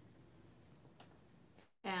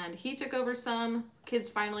 And he took over some. Kids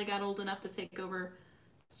finally got old enough to take over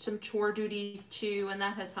some chore duties too, and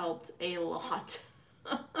that has helped a lot.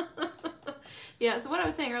 Yeah, so what I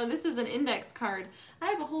was saying earlier, this is an index card. I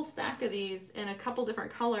have a whole stack of these in a couple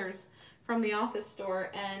different colors from the office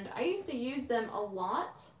store, and I used to use them a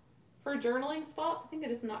lot for journaling spots. I think I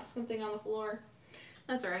just knocked something on the floor.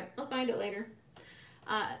 That's all right. I'll find it later.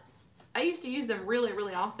 I used to use them really,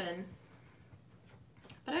 really often,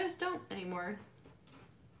 but I just don't anymore.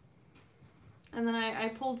 And then I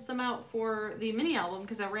pulled some out for the mini album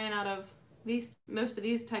because I ran out of most of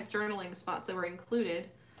these type journaling spots that were included,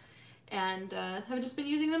 and have just been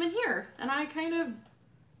using them in here. And I kind of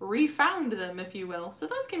refound them, if you will. So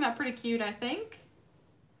those came out pretty cute, I think.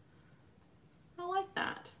 I like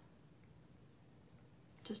that.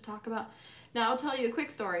 Just talk about. Now I'll tell you a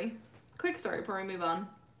quick story. Quick story before we move on.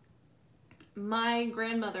 My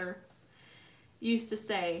grandmother used to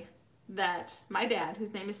say that my dad,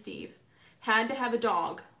 whose name is Steve, had to have a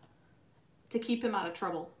dog to keep him out of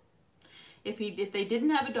trouble. If they didn't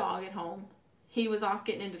have a dog at home, he was off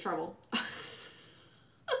getting into trouble.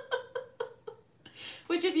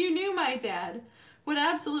 Which, if you knew my dad, would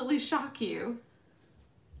absolutely shock you.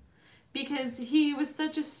 Because he was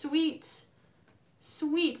such a sweet,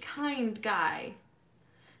 sweet, kind guy.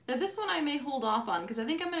 Now this one I may hold off on because I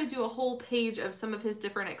think I'm going to do a whole page of some of his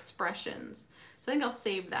different expressions. So I think I'll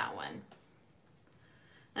save that one.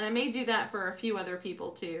 And I may do that for a few other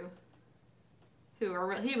people too.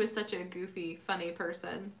 He was such a goofy, funny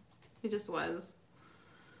person. He just was.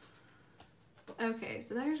 Okay,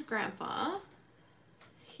 so there's Grandpa.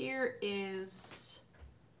 Here is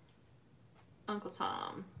Uncle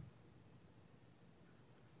Tom.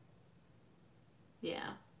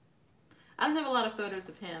 Yeah. I don't have a lot of photos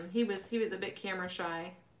of him. He was a bit camera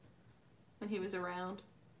shy when he was around.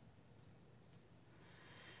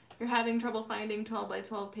 You're having trouble finding 12 by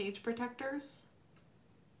 12 page protectors?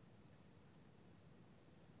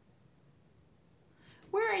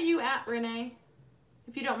 Where are you at, Renee?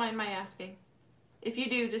 If you don't mind my asking. If you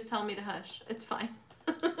do, just tell me to hush. It's fine.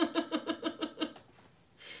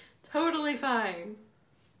 Totally fine.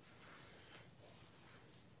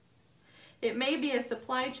 It may be a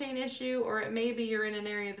supply chain issue, or it may be you're in an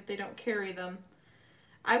area that they don't carry them.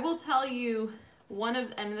 I will tell you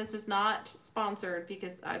and this is not sponsored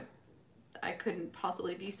because I couldn't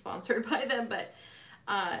possibly be sponsored by them, but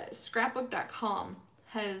scrapbook.com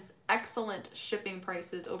has excellent shipping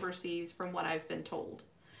prices overseas from what I've been told.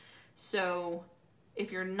 So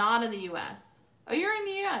if you're not in the US, you're in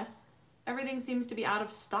the US, everything seems to be out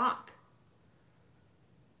of stock.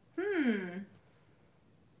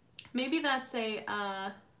 Maybe that's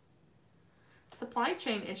a supply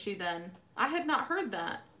chain issue then. I had not heard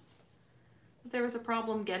that. There was a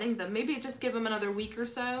problem getting them. Maybe just give them another week or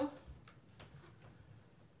so.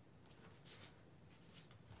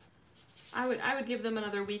 I would give them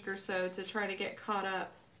another week or so to try to get caught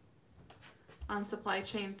up on supply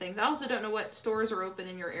chain things. I also don't know what stores are open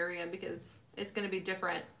in your area because it's going to be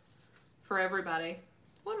different for everybody.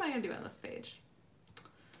 What am I going to do on this page?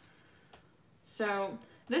 So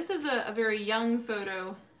this is a very young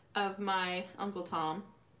photo of my Uncle Tom.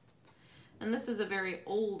 And this is a very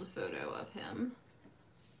old photo of him.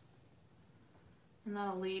 And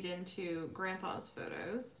that'll lead into Grandpa's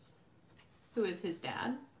photos, who is his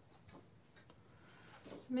dad.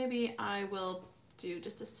 So maybe I will do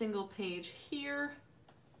just a single page here.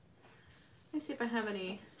 Let me see if I have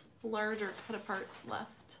any larger cut-aparts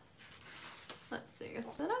left. Let's see,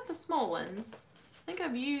 they're not the small ones. I think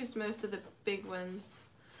I've used most of the big ones.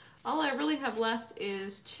 All I really have left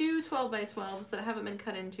is two 12x12s that haven't been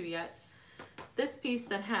cut into yet. This piece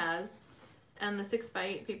that has, and the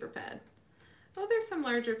 6x8 paper pad. Oh, there's some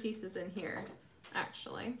larger pieces in here,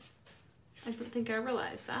 actually. I didn't think I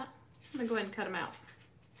realized that. I'm gonna go ahead and cut them out.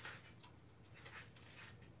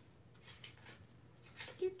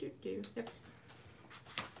 Yep.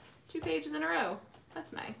 2 pages in a row.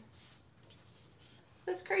 That's nice.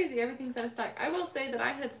 That's crazy, everything's out of stock. I will say that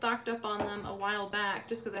I had stocked up on them a while back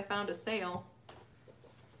just because I found a sale.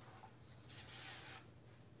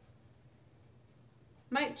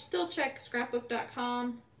 Might still check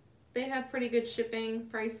scrapbook.com. They have pretty good shipping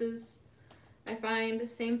prices. I find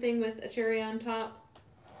same thing with a cherry on top.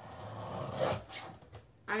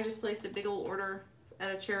 I just placed a big old order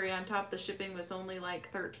at a cherry on top. The shipping was only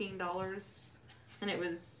like $13 and it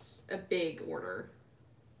was a big order.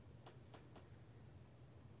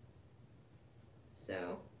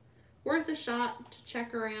 So worth a shot to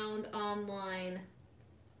check around online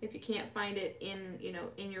if you can't find it in, you know,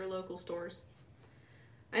 in your local stores.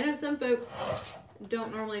 I know some folks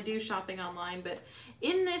don't normally do shopping online, but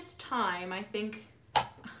in this time, I think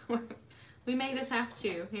we may just have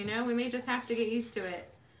to, you know, we may just have to get used to it.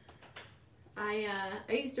 I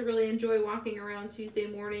used to really enjoy walking around Tuesday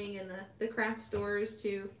morning in the craft stores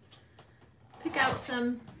to pick out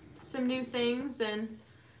some new things, and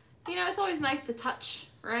you know, it's always nice to touch,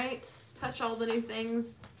 right? Touch all the new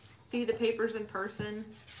things, see the papers in person.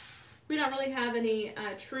 We don't really have any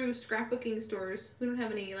true scrapbooking stores. We don't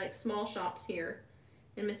have any like small shops here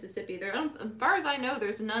in Mississippi. There, as far as I know,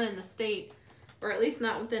 there's none in the state, or at least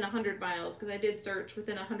not within 100 miles, because I did search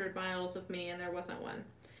within 100 miles of me and there wasn't one.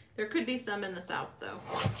 There could be some in the south though.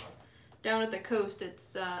 Down at the coast,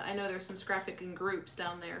 it's I know there's some scrapbooking groups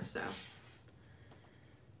down there, so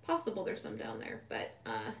possible there's some down there. But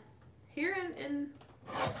here in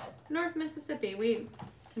North Mississippi, we have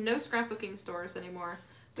no scrapbooking stores anymore.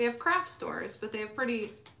 We have craft stores, but they have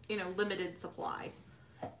pretty, you know, limited supply.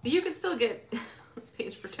 But you can still get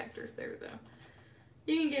page protectors there, though.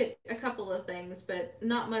 You can get a couple of things, but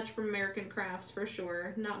not much from American Crafts for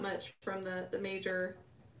sure. Not much from the major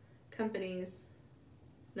companies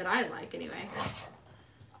that I like, anyway.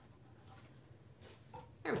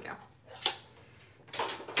 There we go.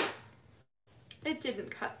 It didn't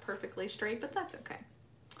cut perfectly straight, but that's okay.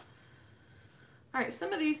 All right,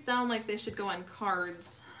 some of these sound like they should go on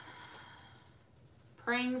cards.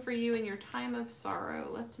 Praying for you in your time of sorrow.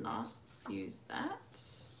 Let's not use that.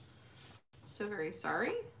 So very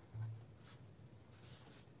sorry.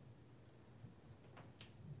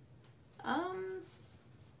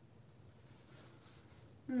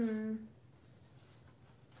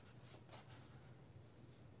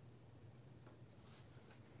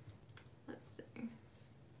 Let's see.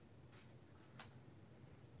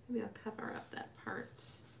 Maybe I'll cover up that part.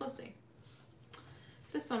 We'll see.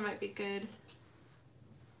 This one might be good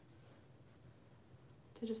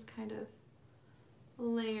to just kind of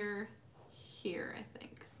layer here, I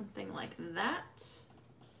think. Something like that.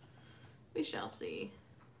 We shall see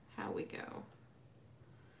how we go.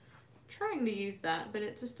 Trying to use that, but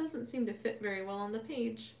it just doesn't seem to fit very well on the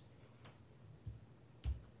page.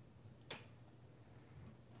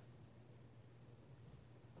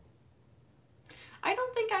 I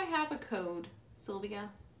don't think I have a code, Sylvia.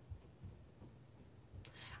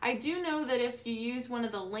 I do know that if you use one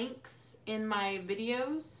of the links in my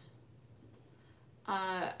videos,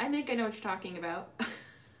 I think I know what you're talking about.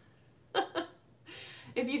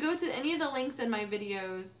 If you go to any of the links in my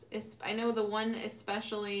videos, I know the one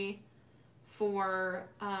especially for,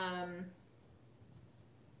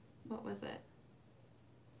 what was it?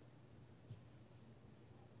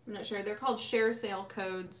 I'm not sure. They're called share sale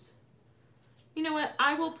codes. You know what?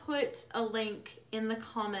 I will put a link in the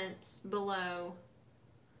comments below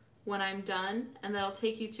when I'm done, and that'll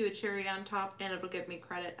take you to a cherry on top, and it'll give me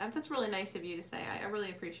credit. That's really nice of you to say. I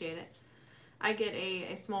really appreciate it. I get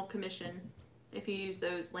a small commission if you use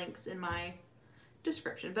those links in my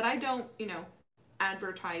description, but I don't, you know,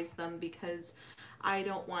 advertise them because I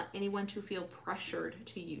don't want anyone to feel pressured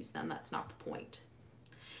to use them. That's not the point.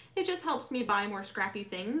 It just helps me buy more scrappy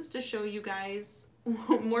things to show you guys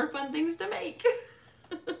more fun things to make.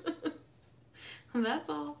 That's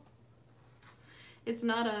all. It's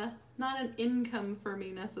not an income for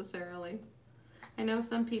me necessarily. I know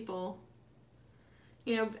some people,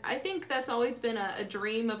 you know, I think that's always been a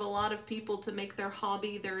dream of a lot of people, to make their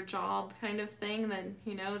hobby their job kind of thing, that,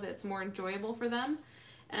 you know, that's more enjoyable for them.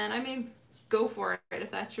 And I mean, go for it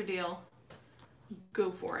if that's your deal.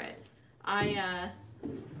 Go for it. I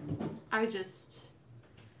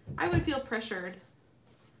would feel pressured.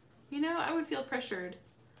 You know, I would feel pressured.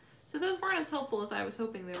 So those weren't as helpful as I was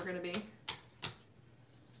hoping they were going to be.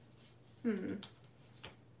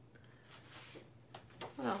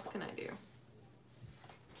 What else can I do?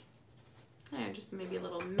 Yeah, just maybe a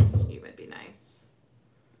little misty would be nice.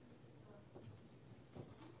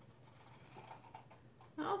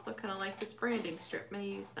 I also kind of like this branding strip. May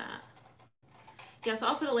use that. Yeah, so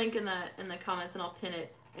I'll put a link in the comments and I'll pin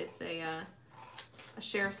it. It's a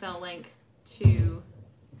ShareCell link to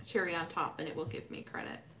a cherry on top, and it will give me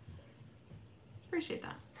credit. Appreciate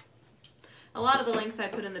that. A lot of the links I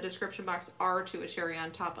put in the description box are to a cherry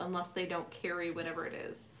on top, unless they don't carry whatever it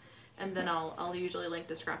is. And then I'll usually link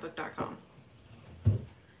to scrapbook.com.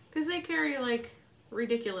 Because they carry like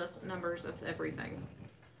ridiculous numbers of everything.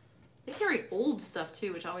 They carry old stuff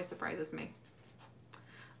too, which always surprises me.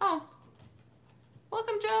 Oh,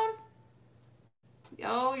 welcome, Joan.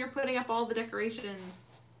 Oh, you're putting up all the decorations.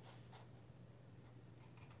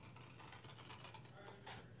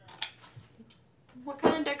 What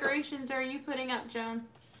kind of decorations are you putting up, Joan?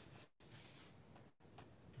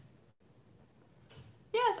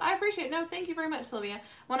 Yes, I appreciate it. No, thank you very much, Sylvia.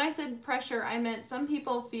 When I said pressure, I meant some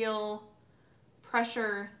people feel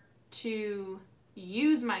pressure to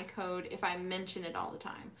use my code if I mention it all the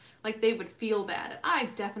time. Like they would feel bad. I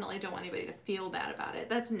definitely don't want anybody to feel bad about it.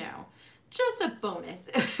 That's no. Just a bonus.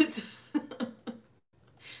 It's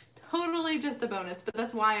totally just a bonus, but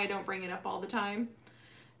that's why I don't bring it up all the time.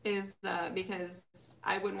 Is because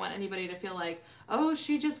I wouldn't want anybody to feel like, oh,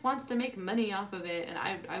 she just wants to make money off of it. And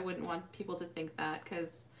I wouldn't want people to think that,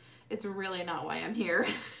 because it's really not why I'm here.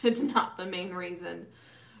 It's not the main reason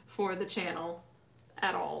for the channel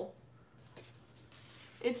at all.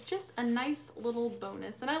 It's just a nice little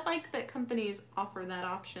bonus. And I like that companies offer that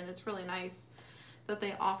option. It's really nice that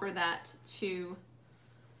they offer that to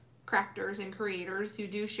crafters and creators who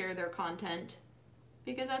do share their content.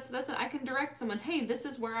 Because that's I can direct someone, hey, this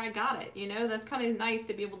is where I got it. You know, that's kind of nice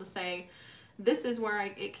to be able to say, this is where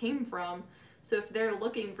it came from. So if they're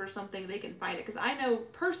looking for something, they can find it. Because I know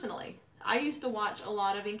personally, I used to watch a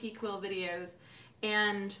lot of Inky Quill videos,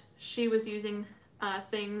 and she was using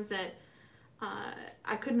things that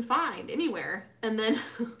I couldn't find anywhere. And then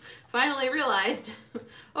finally realized,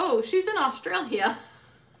 oh, she's in Australia.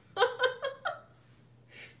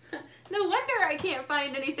 No wonder I can't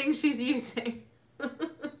find anything she's using.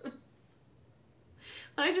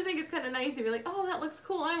 But I just think it's kind of nice to be like, oh, that looks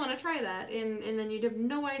cool, I want to try that, and then you'd have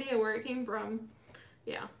no idea where it came from.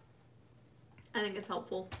 Yeah, I think it's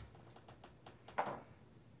helpful.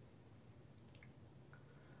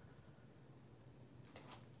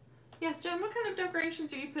 Yes, Joan, what kind of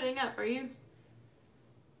decorations are you putting up? Are you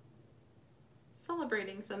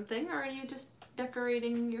celebrating something, or are you just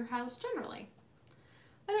decorating your house generally?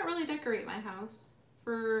 I don't really decorate my house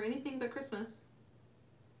for anything but Christmas.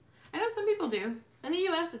 I know some people do. In the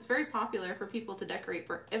US, it's very popular for people to decorate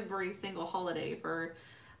for every single holiday. For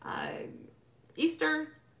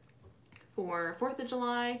Easter, for 4th of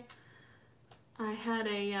July. I had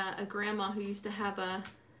a grandma who used to have a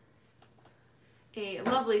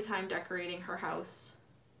lovely time decorating her house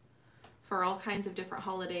for all kinds of different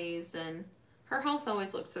holidays, and her house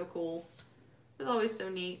always looked so cool. It was always so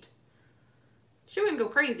neat. She wouldn't go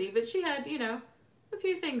crazy, but she had, you know, a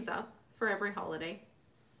few things up for every holiday.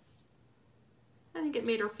 I think it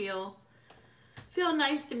made her feel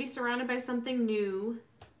nice to be surrounded by something new,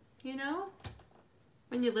 you know?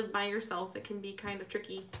 When you live by yourself, it can be kind of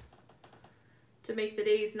tricky to make the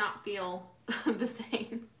days not feel the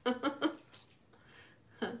same.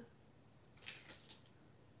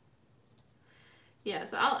 Yeah,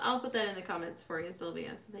 so I'll put that in the comments for you,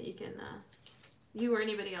 Sylvia, so that you can, you or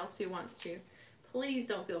anybody else who wants to, please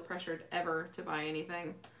don't feel pressured ever to buy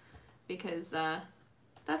anything, because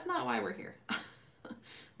that's not why we're here.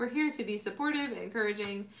 We're here to be supportive,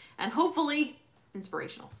 encouraging, and hopefully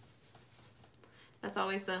inspirational. That's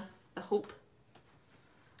always the hope.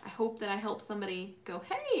 I hope that I help somebody go,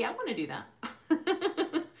 hey, I want to do that.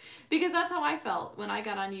 Because that's how I felt when I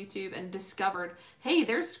got on YouTube and discovered, hey,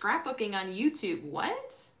 there's scrapbooking on YouTube.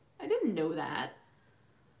 What? I didn't know that.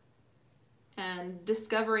 And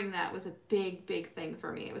discovering that was a big, big thing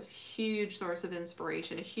for me. It was a huge source of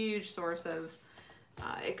inspiration, a huge source of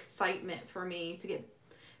excitement for me to get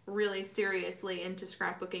really seriously into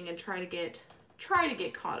scrapbooking and try to get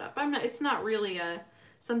caught up. It's not really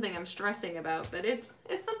something I'm stressing about, but it's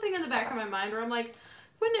something in the back of my mind where I'm like,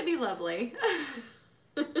 wouldn't it be lovely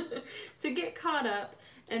to get caught up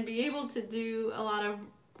and be able to do a lot of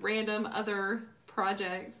random other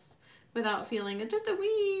projects without feeling just a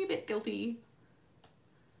wee bit guilty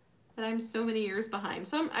that I'm so many years behind.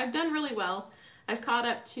 So I've done really well. I've caught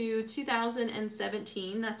up to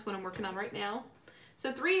 2017. That's what I'm working on right now.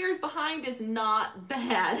 So 3 years behind is not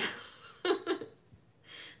bad.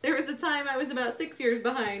 There was a time I was about 6 years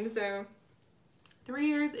behind, so 3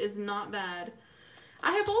 years is not bad.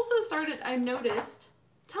 I have also I noticed,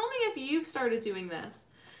 tell me if you've started doing this,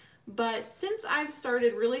 but since I've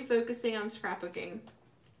started really focusing on scrapbooking,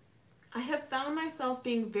 I have found myself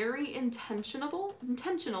being very intentional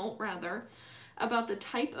about the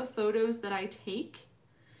type of photos that I take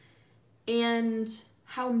and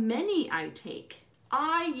how many I take.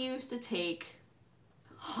 I used to take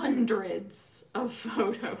hundreds of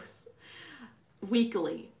photos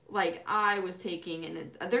weekly. Like, I was taking,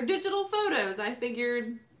 and they're digital photos. I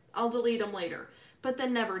figured I'll delete them later, but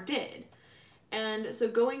then never did. And so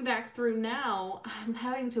going back through now, I'm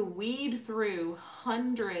having to weed through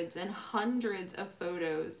hundreds and hundreds of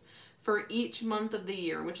photos for each month of the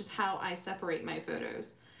year, which is how I separate my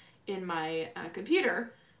photos in my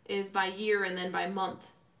computer, is by year and then by month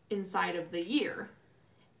inside of the year.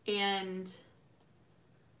 And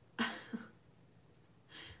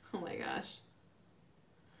oh my gosh,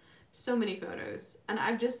 so many photos. And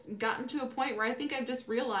I've just gotten to a point where I think I've just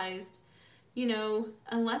realized, you know,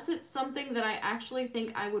 unless it's something that I actually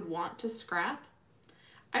think I would want to scrap,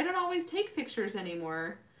 I don't always take pictures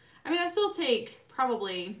anymore. I mean, I still take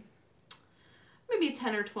probably maybe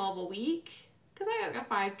 10 or 12 a week because I got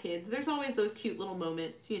 5 kids. There's always those cute little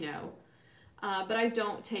moments, you know. But I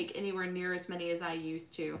don't take anywhere near as many as I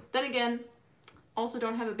used to. Then again, also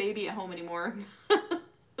don't have a baby at home anymore.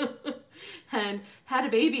 And had a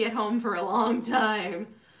baby at home for a long time.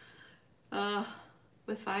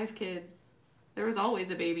 With 5 kids, there was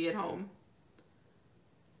always a baby at home.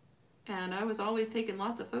 And I was always taking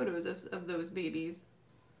lots of photos of those babies.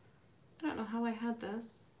 I don't know how I had this.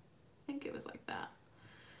 I think it was like that.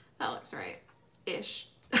 That looks right. Ish.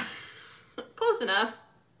 Close enough.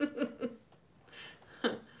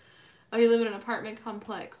 Oh, you live in an apartment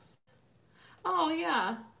complex. Oh,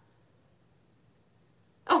 yeah.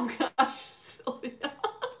 Oh, gosh, Sylvia.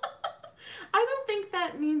 I don't think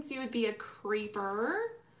that means you would be a creeper.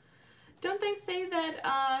 Don't they say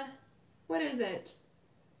that, what is it?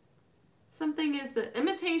 Something is the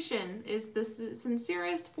imitation is the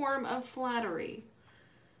sincerest form of flattery.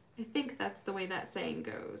 I think that's the way that saying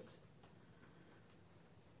goes.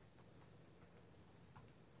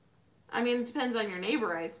 I mean, it depends on your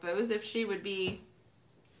neighbor, I suppose. If you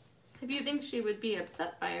think she would be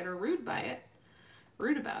upset by it or rude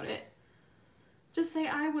about it, just say,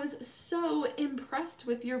 I was so impressed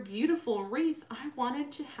with your beautiful wreath. I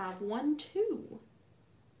wanted to have one too.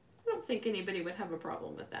 I don't think anybody would have a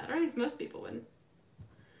problem with that, or at least most people wouldn't.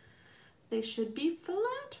 They should be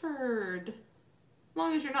flattered. As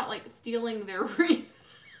long as you're not like stealing their wreath.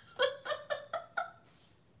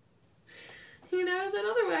 You know, then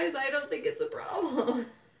otherwise I don't think it's a problem.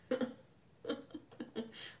 Well,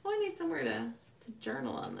 I need somewhere to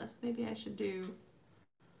journal on this. Maybe I should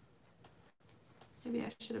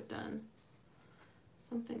have done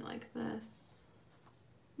something like this.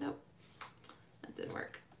 Nope, that didn't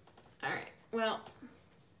work. All right, well,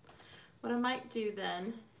 what I might do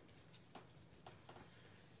then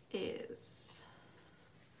is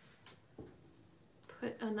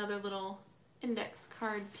put another little index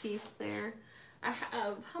card piece there. I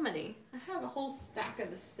have, how many? I have a whole stack of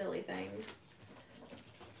the silly things.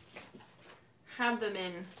 Have them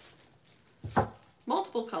in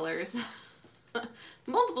multiple colors,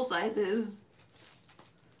 multiple sizes.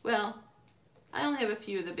 Well, I only have a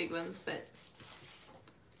few of the big ones, but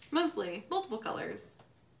mostly multiple colors.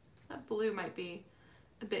 That blue might be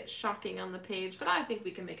a bit shocking on the page, but I think we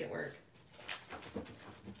can make it work.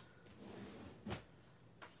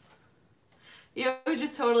 You're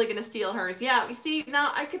just totally gonna steal hers. Yeah, we see,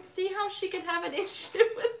 now I could see how she could have an issue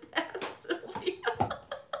with that, Sylvia.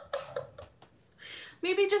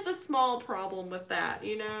 Maybe just a small problem with that,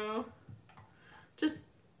 you know? Just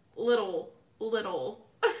little.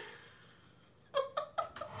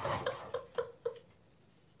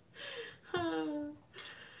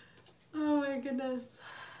 Oh my goodness.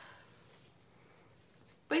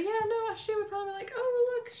 But yeah, no, she would probably be like,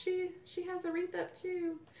 oh, look, she has a wreath up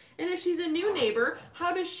too. And if she's a new neighbor,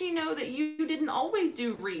 how does she know that you didn't always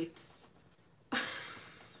do wreaths?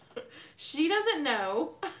 She doesn't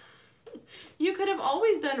know. You could have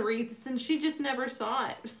always done wreaths and she just never saw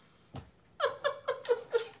it.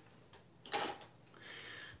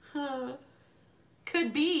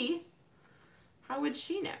 Could be. How would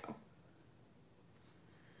she know?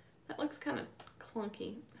 That looks kind of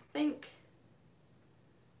clunky. I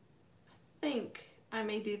think I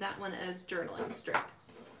may do that one as journaling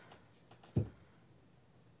strips.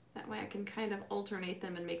 That way I can kind of alternate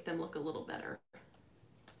them and make them look a little better.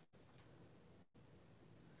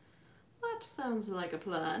 That sounds like a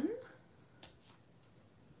plan.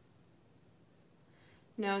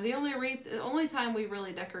 No, the only time we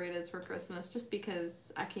really decorate is for Christmas, just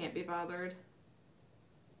because I can't be bothered.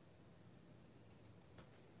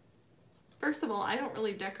 First of all, I don't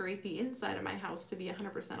really decorate the inside of my house, to be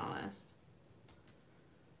 100% honest.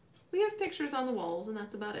 We have pictures on the walls, and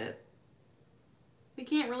that's about it. We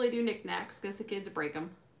can't really do knickknacks because the kids break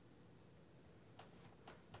them.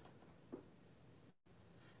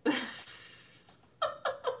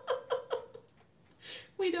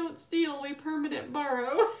 We don't steal, we permanent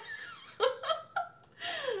borrow.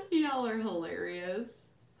 Y'all are hilarious.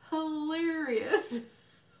 Hilarious.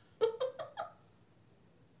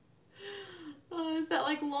 Oh, is that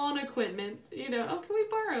like lawn equipment? You know, oh, can we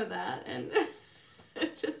borrow that? And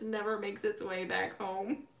it just never makes its way back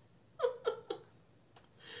home.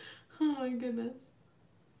 Oh my goodness.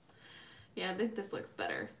 Yeah, I think this looks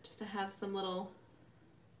better. Just to have some little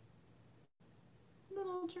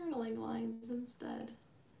journaling lines instead.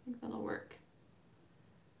 I think that'll work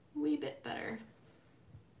a wee bit better.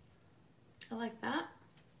 I like that.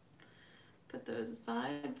 Put those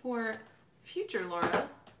aside for future Laura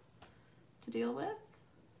to deal with.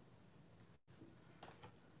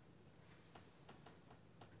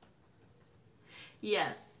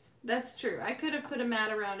 Yes, that's true. I could have put a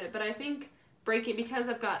mat around it, but I think breaking, because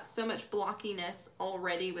I've got so much blockiness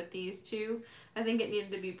already with these two, I think it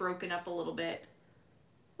needed to be broken up a little bit.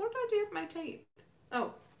 What did I do with my tape?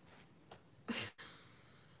 Oh.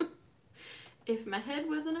 If my head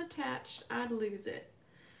wasn't attached, I'd lose it.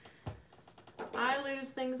 I lose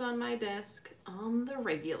things on my desk on the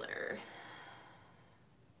regular.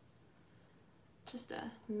 Just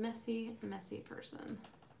a messy, messy person.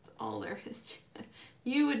 That's all there is to it.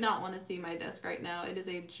 You would not want to see my desk right now. It is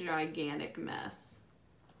a gigantic mess.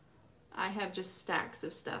 I have just stacks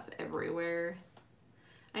of stuff everywhere.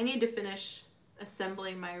 I need to finish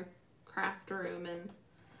assembling my craft room, and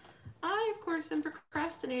I, of course, am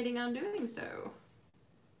procrastinating on doing so.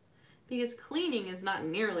 Because cleaning is not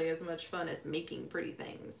nearly as much fun as making pretty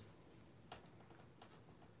things.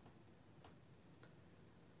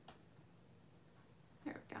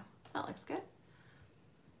 There we go. That looks good.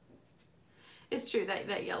 It's true,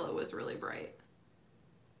 that yellow was really bright.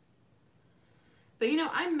 But you know,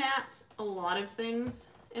 I mat a lot of things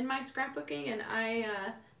in my scrapbooking, and I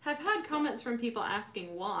have had comments from people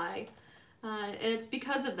asking why. And it's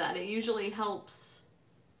because of that. It usually helps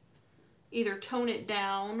either tone it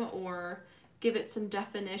down or give it some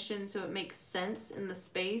definition so it makes sense in the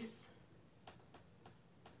space.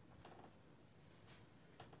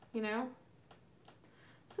 You know?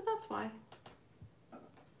 So that's why.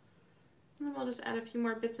 And then we'll just add a few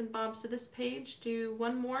more bits and bobs to this page, do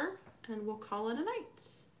one more, and we'll call it a night.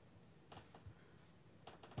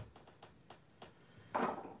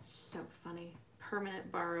 So funny.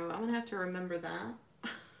 Permanent borrow. I'm gonna have to remember that.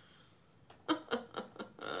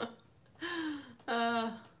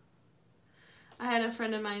 I had a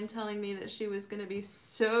friend of mine telling me that she was gonna be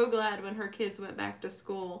so glad when her kids went back to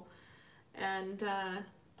school and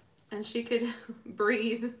she could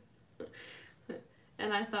breathe.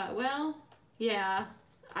 And I thought, well, yeah,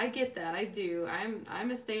 I get that. I do.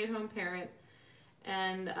 I'm a stay-at-home parent,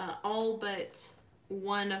 and all but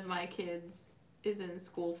one of my kids is in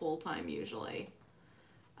school full-time usually.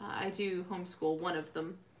 I do homeschool one of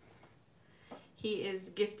them. He is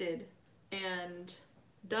gifted and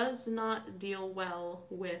does not deal well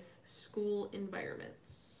with school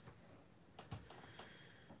environments.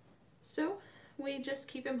 So we just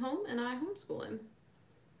keep him home and I homeschool him.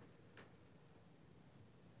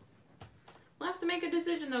 We'll have to make a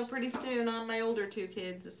decision though pretty soon on my older two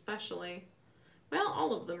kids especially. Well,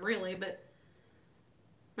 all of them really, but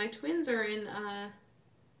my twins are in a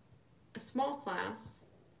small class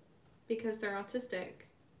because they're autistic.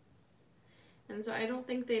 And so I don't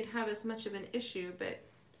think they'd have as much of an issue, but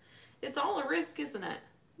it's all a risk, isn't it?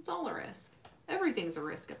 It's all a risk. Everything's a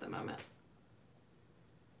risk at the moment.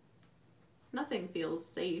 Nothing feels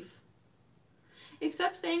safe.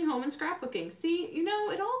 except staying home and scrapbooking. See, you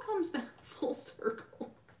know, it all comes back full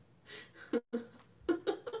circle.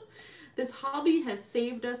 This hobby has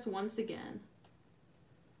saved us once again.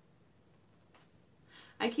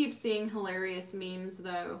 I keep seeing hilarious memes,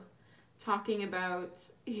 though, talking about,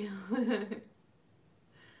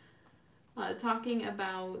 talking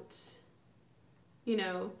about, you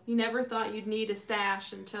know, you never thought you'd need a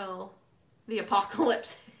stash until the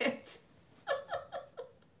apocalypse hit.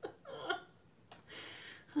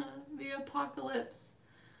 The apocalypse.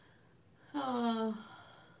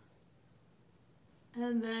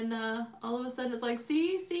 And then all of a sudden it's like,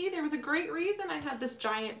 see, there was a great reason I had this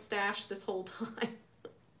giant stash this whole time.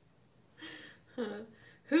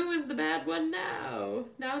 Who is the bad one now?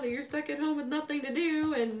 Now that you're stuck at home with nothing to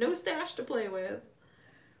do and no stash to play with.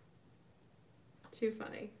 Too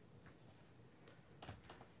funny.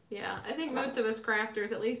 Yeah, I think most of us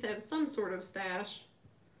crafters at least have some sort of stash.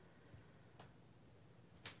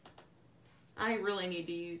 I really need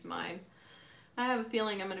to use mine. I have a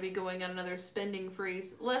feeling I'm going to be going on another spending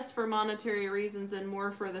freeze, less for monetary reasons and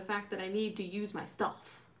more for the fact that I need to use my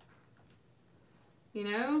stuff. You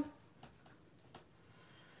know?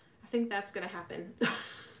 I think that's going to happen.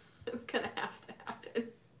 It's going to have to happen.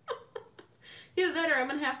 Either that or I'm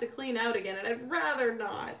going to have to clean out again, and I'd rather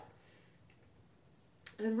not.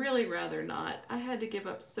 I'd really rather not. I had to give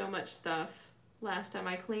up so much stuff last time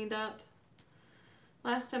I cleaned up.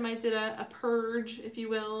 Last time I did a purge, if you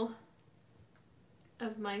will,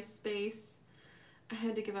 of my space. I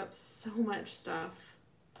had to give up so much stuff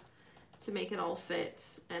to make it all fit,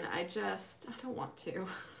 and I don't want to.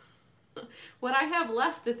 What I have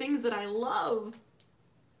left are things that I love.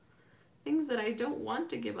 Things that I don't want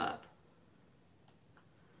to give up.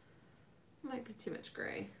 Might be too much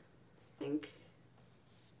gray. I think.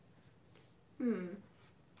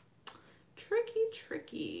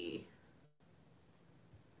 Tricky.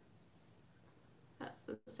 That's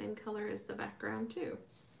the same color as the background too.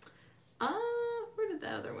 Where did the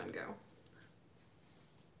other one go?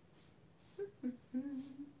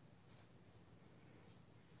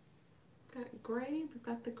 Got gray, we've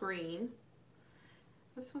got the green.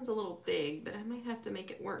 This one's a little big, but I might have to make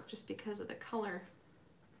it work just because of the color.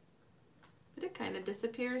 But it kind of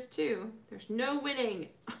disappears too. There's no winning.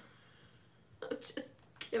 Just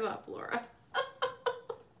give up, Laura.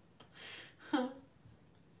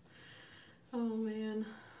 Oh man.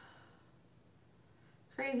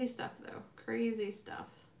 Crazy stuff though. Crazy stuff.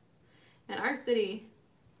 And our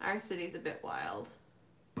city's a bit wild.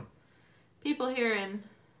 People here in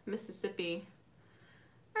Mississippi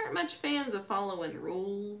aren't much fans of following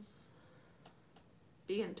rules,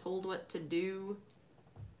 being told what to do.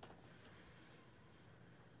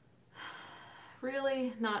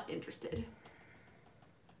 Really not interested.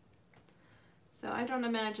 So I don't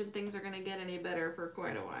imagine things are going to get any better for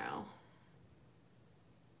quite a while.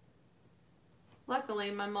 Luckily,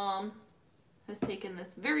 my mom has taken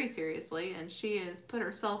this very seriously, and she has put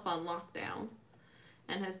herself on lockdown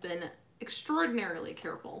and has been extraordinarily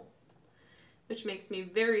careful, which makes me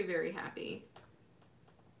very, very happy.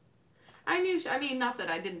 I mean, not that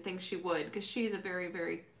I didn't think she would, because she's a very,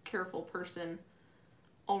 very careful person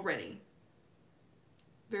already.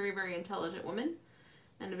 Very, very intelligent woman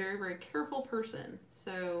and a very, very careful person.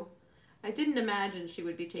 So I didn't imagine she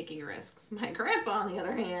would be taking risks. My grandpa, on the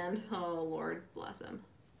other hand, oh Lord bless him.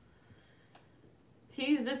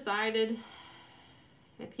 He's decided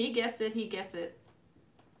if he gets it, he gets it.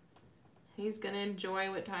 He's going to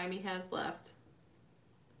enjoy what time he has left.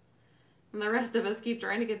 And the rest of us keep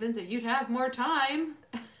trying to convince him, you'd have more time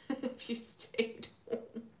if you stayed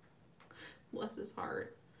home. Bless his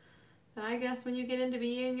heart. And I guess when you get into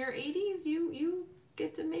being in your 80s, you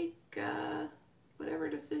get to make whatever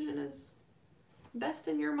decision is best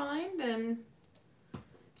in your mind, and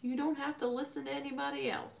you don't have to listen to anybody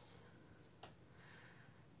else.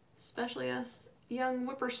 Especially us young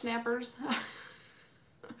whippersnappers.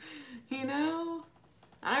 You know,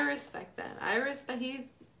 I respect that.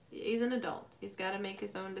 He's an adult. He's got to make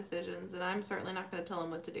his own decisions, and I'm certainly not going to tell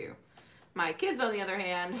him what to do. My kids, on the other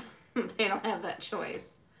hand, they don't have that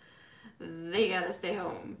choice. They got to stay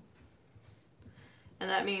home. And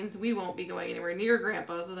that means we won't be going anywhere near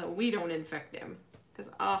Grandpa so that we don't infect him.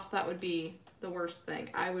 Because, that would be the worst thing.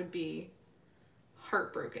 I would be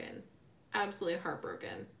heartbroken. Absolutely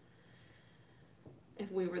heartbroken.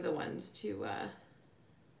 If we were the ones who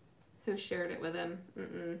shared it with him.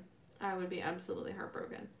 I would be absolutely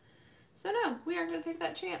heartbroken. So no, we are going to take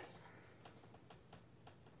that chance.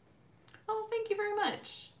 Oh, thank you very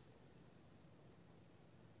much.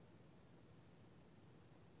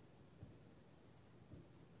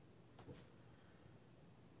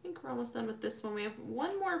 I think think we're almost done with this one. We have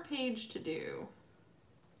one more page to do.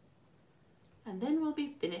 And then we'll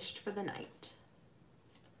be finished for the night.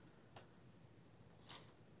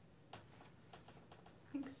 I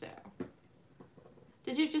think so.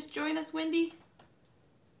 Did you just join us, Wendy?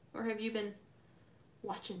 Or have you been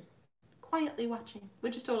watching? Quietly watching,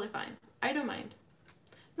 which is totally fine. I don't mind.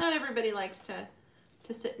 Not everybody likes to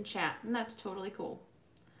sit and chat, and that's totally cool.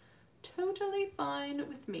 Totally fine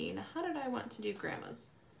with me. Now, how did I want to do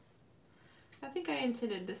grandma's? I think I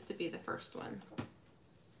intended this to be the first one.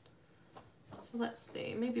 So let's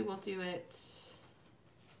see. Maybe we'll do it.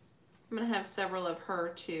 I'm going to have several of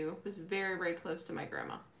her too. It was very, very close to my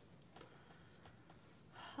grandma.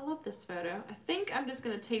 I love this photo. I think I'm just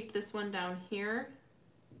going to tape this one down here.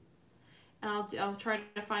 And I'll try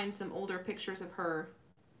to find some older pictures of her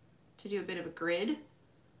to do a bit of a grid.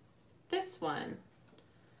 This one,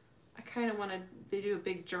 I kind of want to do a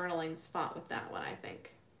big journaling spot with that one, I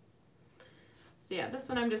think. So yeah, this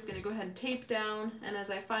one I'm just going to go ahead and tape down, and as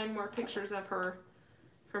I find more pictures of her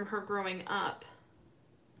from her growing up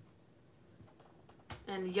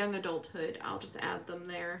and young adulthood, I'll just add them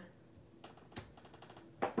there.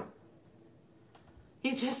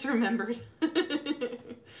 You just remembered.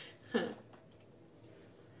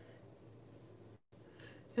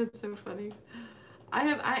 It's so funny.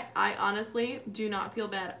 I honestly do not feel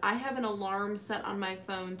bad. I have an alarm set on my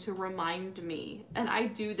phone to remind me, and I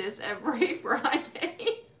do this every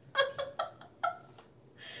Friday.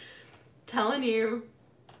 Telling you.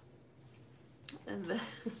 And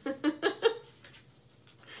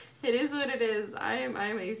it is what it is. I'm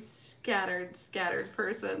a scattered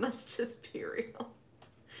person. Let's just be real.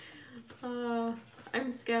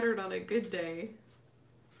 I'm scattered on a good day.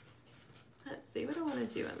 Let's see, what do I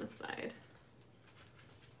want to do on the side?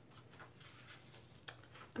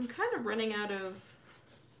 I'm kind of running out of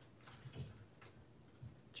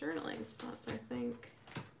journaling spots, I think.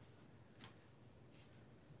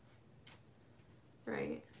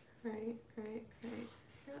 Right.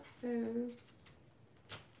 Got those.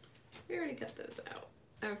 We already got those out.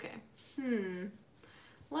 Okay.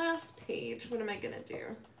 Last page. What am I gonna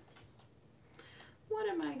do?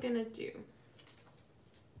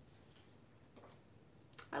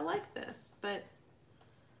 I like this, but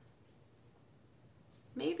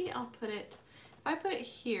maybe I'll put it, if I put it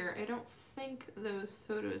here, I don't think those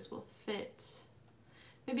photos will fit.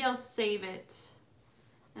 Maybe I'll save it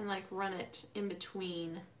and like run it in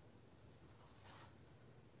between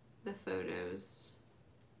the photos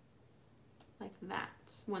like that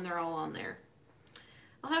when they're all on there.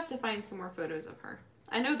 I'll have to find some more photos of her.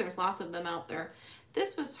 I know there's lots of them out there.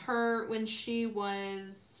 This was her when she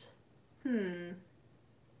was, 20s,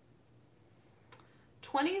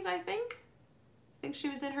 I think. I think she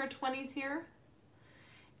was in her 20s here.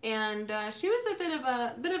 And she was a bit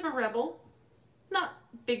of a rebel. Not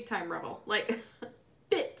big time rebel, like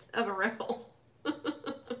bit of a rebel.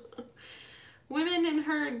 Women in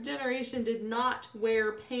her generation did not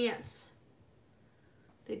wear pants.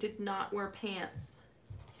 They did not wear pants.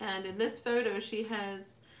 And in this photo, she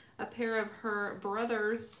has a pair of her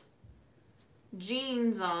brother's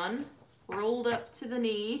jeans on, rolled up to the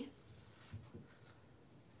knee.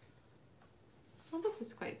 Well, this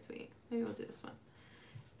is quite sweet. Maybe we'll do this one.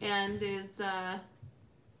 And is, I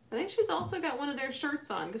think she's also got one of their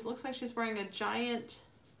shirts on, because it looks like she's wearing a giant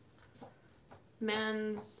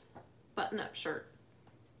men's button-up shirt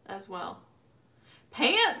as well.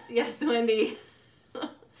 Pants! Yes, Wendy.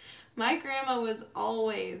 My grandma was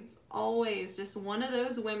always just one of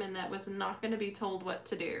those women that was not going to be told what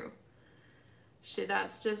to do.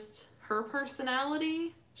 That's just her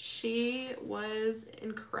personality. She was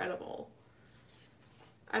incredible.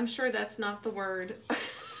 I'm sure that's not the word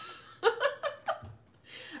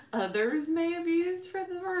others may have used for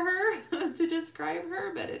her to describe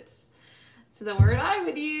her, but it's the word I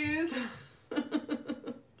would use.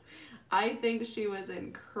 I think she was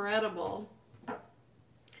incredible.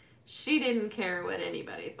 She didn't care what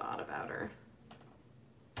anybody thought about her.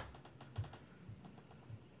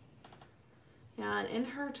 Yeah, and in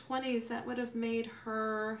her 20s, that would have made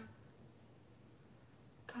her,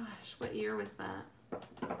 gosh, what year was that?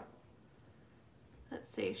 Let's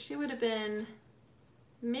see, she would have been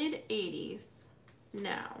mid-80s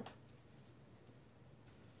now.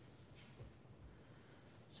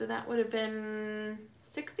 So that would have been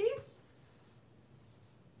 60s?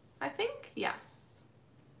 I think, yes.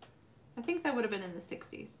 I think that would have been in the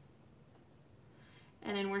 60s.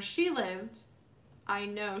 And in where she lived, I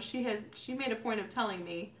know she made a point of telling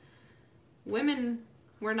me women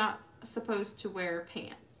were not supposed to wear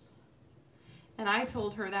pants. And I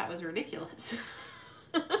told her that was ridiculous.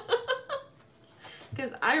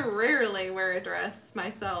 because I rarely wear a dress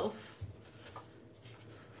myself.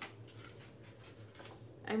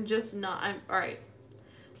 I'm just not, all right.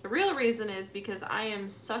 The real reason is because I am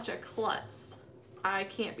such a klutz. I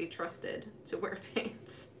can't be trusted to wear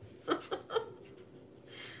pants.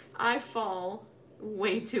 I fall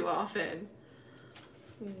way too often.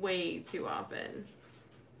 Way too often.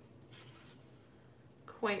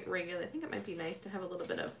 Quite regularly. I think it might be nice to have a little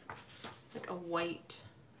bit of like a white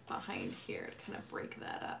behind here to kind of break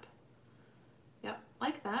that up. Yep,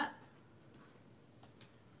 like that.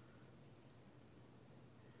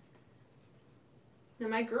 Now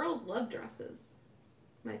my girls love dresses.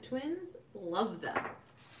 My twins love them.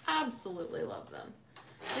 Absolutely love them.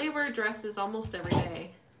 They wear dresses almost every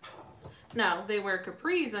day. Now, they wear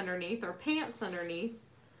capris underneath or pants underneath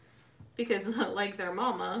because like their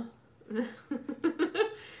mama,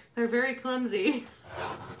 they're very clumsy.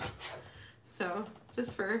 So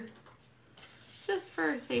just for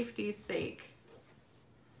safety's sake,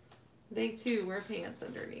 they too wear pants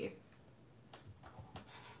underneath.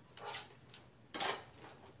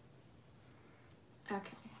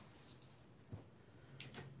 Okay.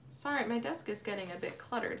 Sorry, my desk is getting a bit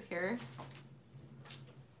cluttered here.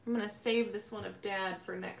 I'm going to save this one of Dad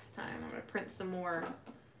for next time. I'm going to print some more,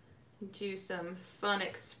 do some fun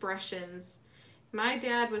expressions. My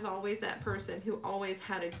dad was always that person who always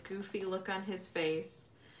had a goofy look on his face.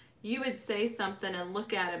 You would say something and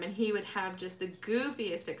look at him and he would have just the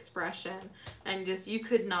goofiest expression and just you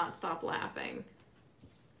could not stop laughing.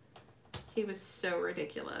 He was so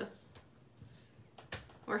ridiculous.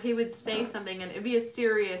 Or he would say something and it'd be a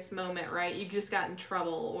serious moment, right? You just got in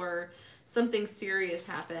trouble or something serious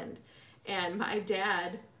happened. And my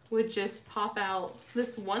dad would just pop out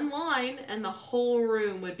this one line and the whole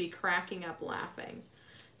room would be cracking up laughing.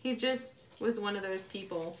 He just was one of those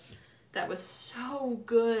people that was so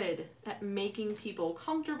good at making people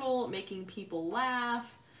comfortable, making people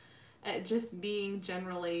laugh, at just being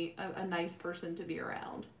generally a nice person to be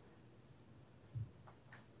around.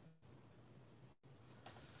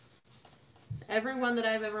 Everyone that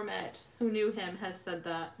I've ever met who knew him has said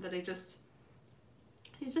that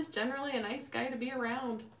he's just generally a nice guy to be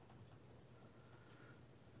around.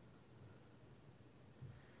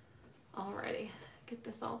 Alrighty, get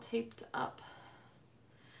this all taped up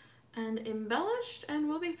and embellished and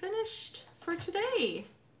we'll be finished for today.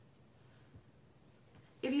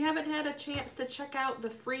 If you haven't had a chance to check out the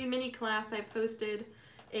free mini class, I posted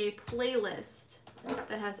a playlist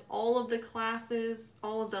that has all of the classes,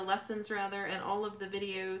 all of the lessons rather, and all of the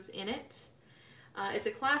videos in it. It's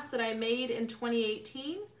a class that I made in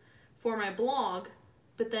 2018 for my blog,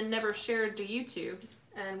 but then never shared to YouTube.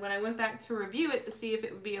 And when I went back to review it to see if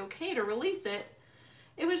it would be okay to release it,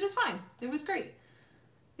 it was just fine. It was great.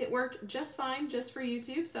 It worked just fine just for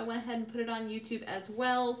YouTube, so I went ahead and put it on YouTube as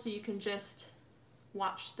well, so you can just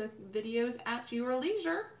watch the videos at your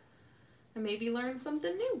leisure and maybe learn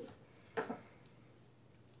something new.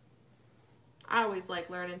 I always like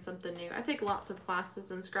learning something new. I take lots of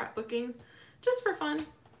classes in scrapbooking just for fun.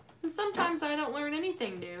 And sometimes I don't learn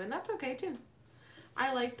anything new, and that's okay too.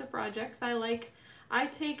 I like the projects. I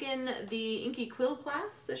taken the Inky Quill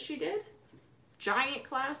class that she did, giant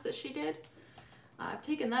class that she did. I've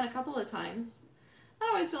taken that a couple of times. I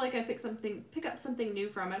always feel like I pick up something new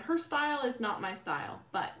from it. Her style is not my style,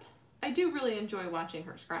 but I do really enjoy watching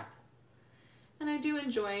her scrap. And I do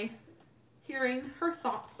enjoy hearing her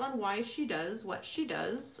thoughts on why she does what she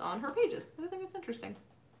does on her pages. I think it's interesting.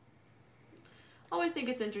 I always think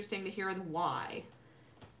it's interesting to hear the why.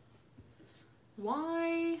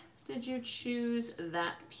 Why did you choose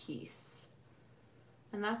that piece?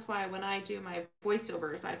 And that's why when I do my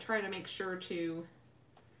voiceovers, I try to make sure to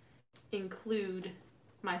include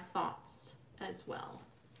my thoughts as well,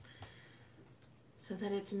 so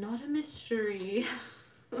that it's not a mystery.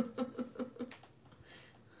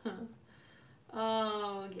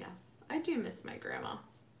 Oh, yes. I do miss my grandma.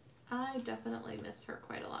 I definitely miss her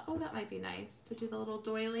quite a lot. Oh, that might be nice to do the little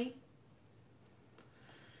doily.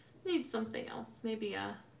 Need something else. Maybe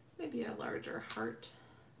a larger heart.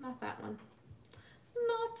 Not that one.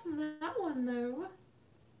 Not that one, though.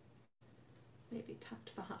 Maybe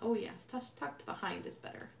tucked behind. Oh, yes. Tucked behind is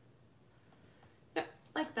better. Yep,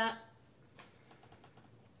 like that.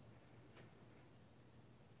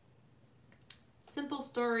 Simple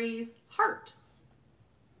Stories Heart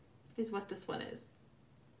is what this one is.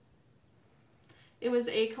 It was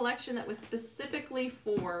a collection that was specifically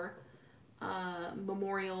for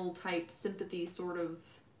memorial type sympathy sort of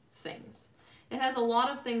things. It has a lot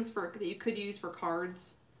of things that you could use for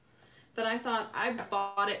cards, but I thought I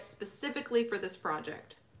bought it specifically for this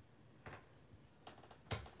project.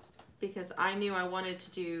 because I knew I wanted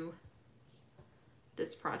to do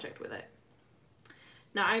this project with it.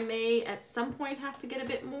 Now I may at some point have to get a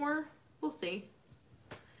bit more. We'll see.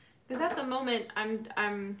 Because at the moment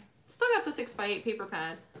I'm still got the 6x8 paper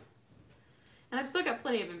pad. And I've still got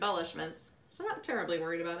plenty of embellishments. So I'm not terribly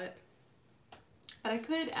worried about it. But I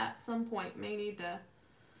could at some point may need to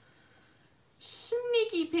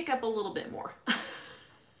sneaky pick up a little bit more.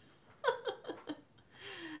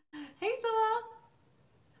 Hey Zilla!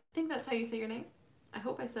 I think that's how you say your name. I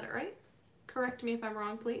hope I said it right. Correct me if I'm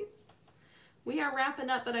wrong, please. We are wrapping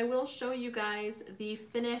up, but I will show you guys the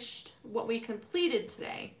finished, what we completed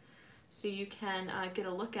today, so you can get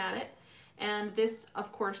a look at it. And this,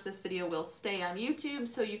 of course, this video will stay on YouTube,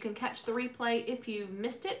 so you can catch the replay if you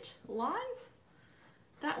missed it live.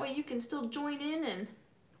 That way you can still join in and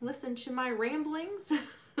listen to my ramblings.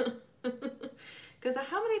 Because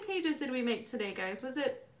how many pages did we make today, guys? Was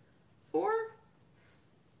it 4?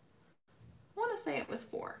 I want to say it was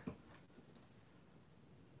 4.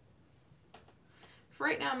 For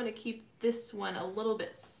right now, I'm going to keep this one a little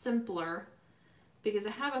bit simpler because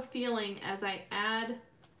I have a feeling as I add,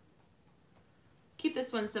 keep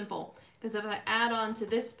this one simple, because if I add on to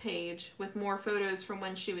this page with more photos from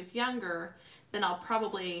when she was younger, then I'll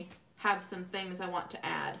probably have some things I want to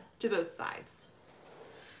add to both sides.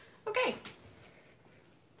 Okay.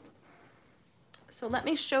 So let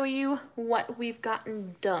me show you what we've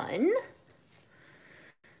gotten done.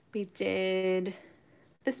 We did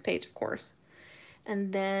this page, of course.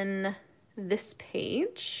 And then this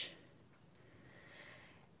page,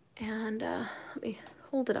 and let me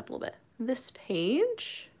hold it up a little bit. This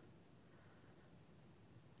page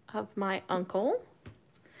of my uncle.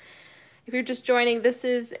 If you're just joining, this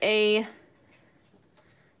is a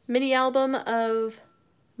mini album of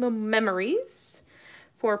memories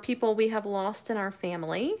for people we have lost in our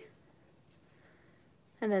family.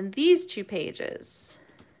 And then these 2 pages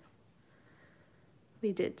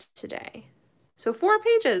we did today. So 4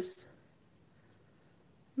 pages.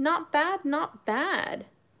 Not bad, not bad.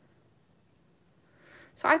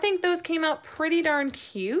 So I think those came out pretty darn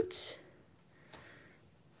cute.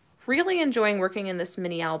 Really enjoying working in this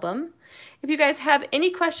mini album. If you guys have any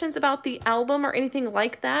questions about the album or anything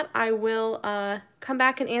like that, I will come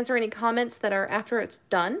back and answer any comments that are after it's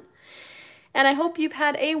done. And I hope you've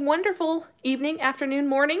had a wonderful evening, afternoon,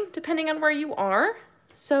 morning, depending on where you are.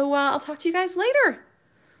 So I'll talk to you guys later.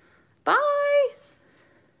 Bye.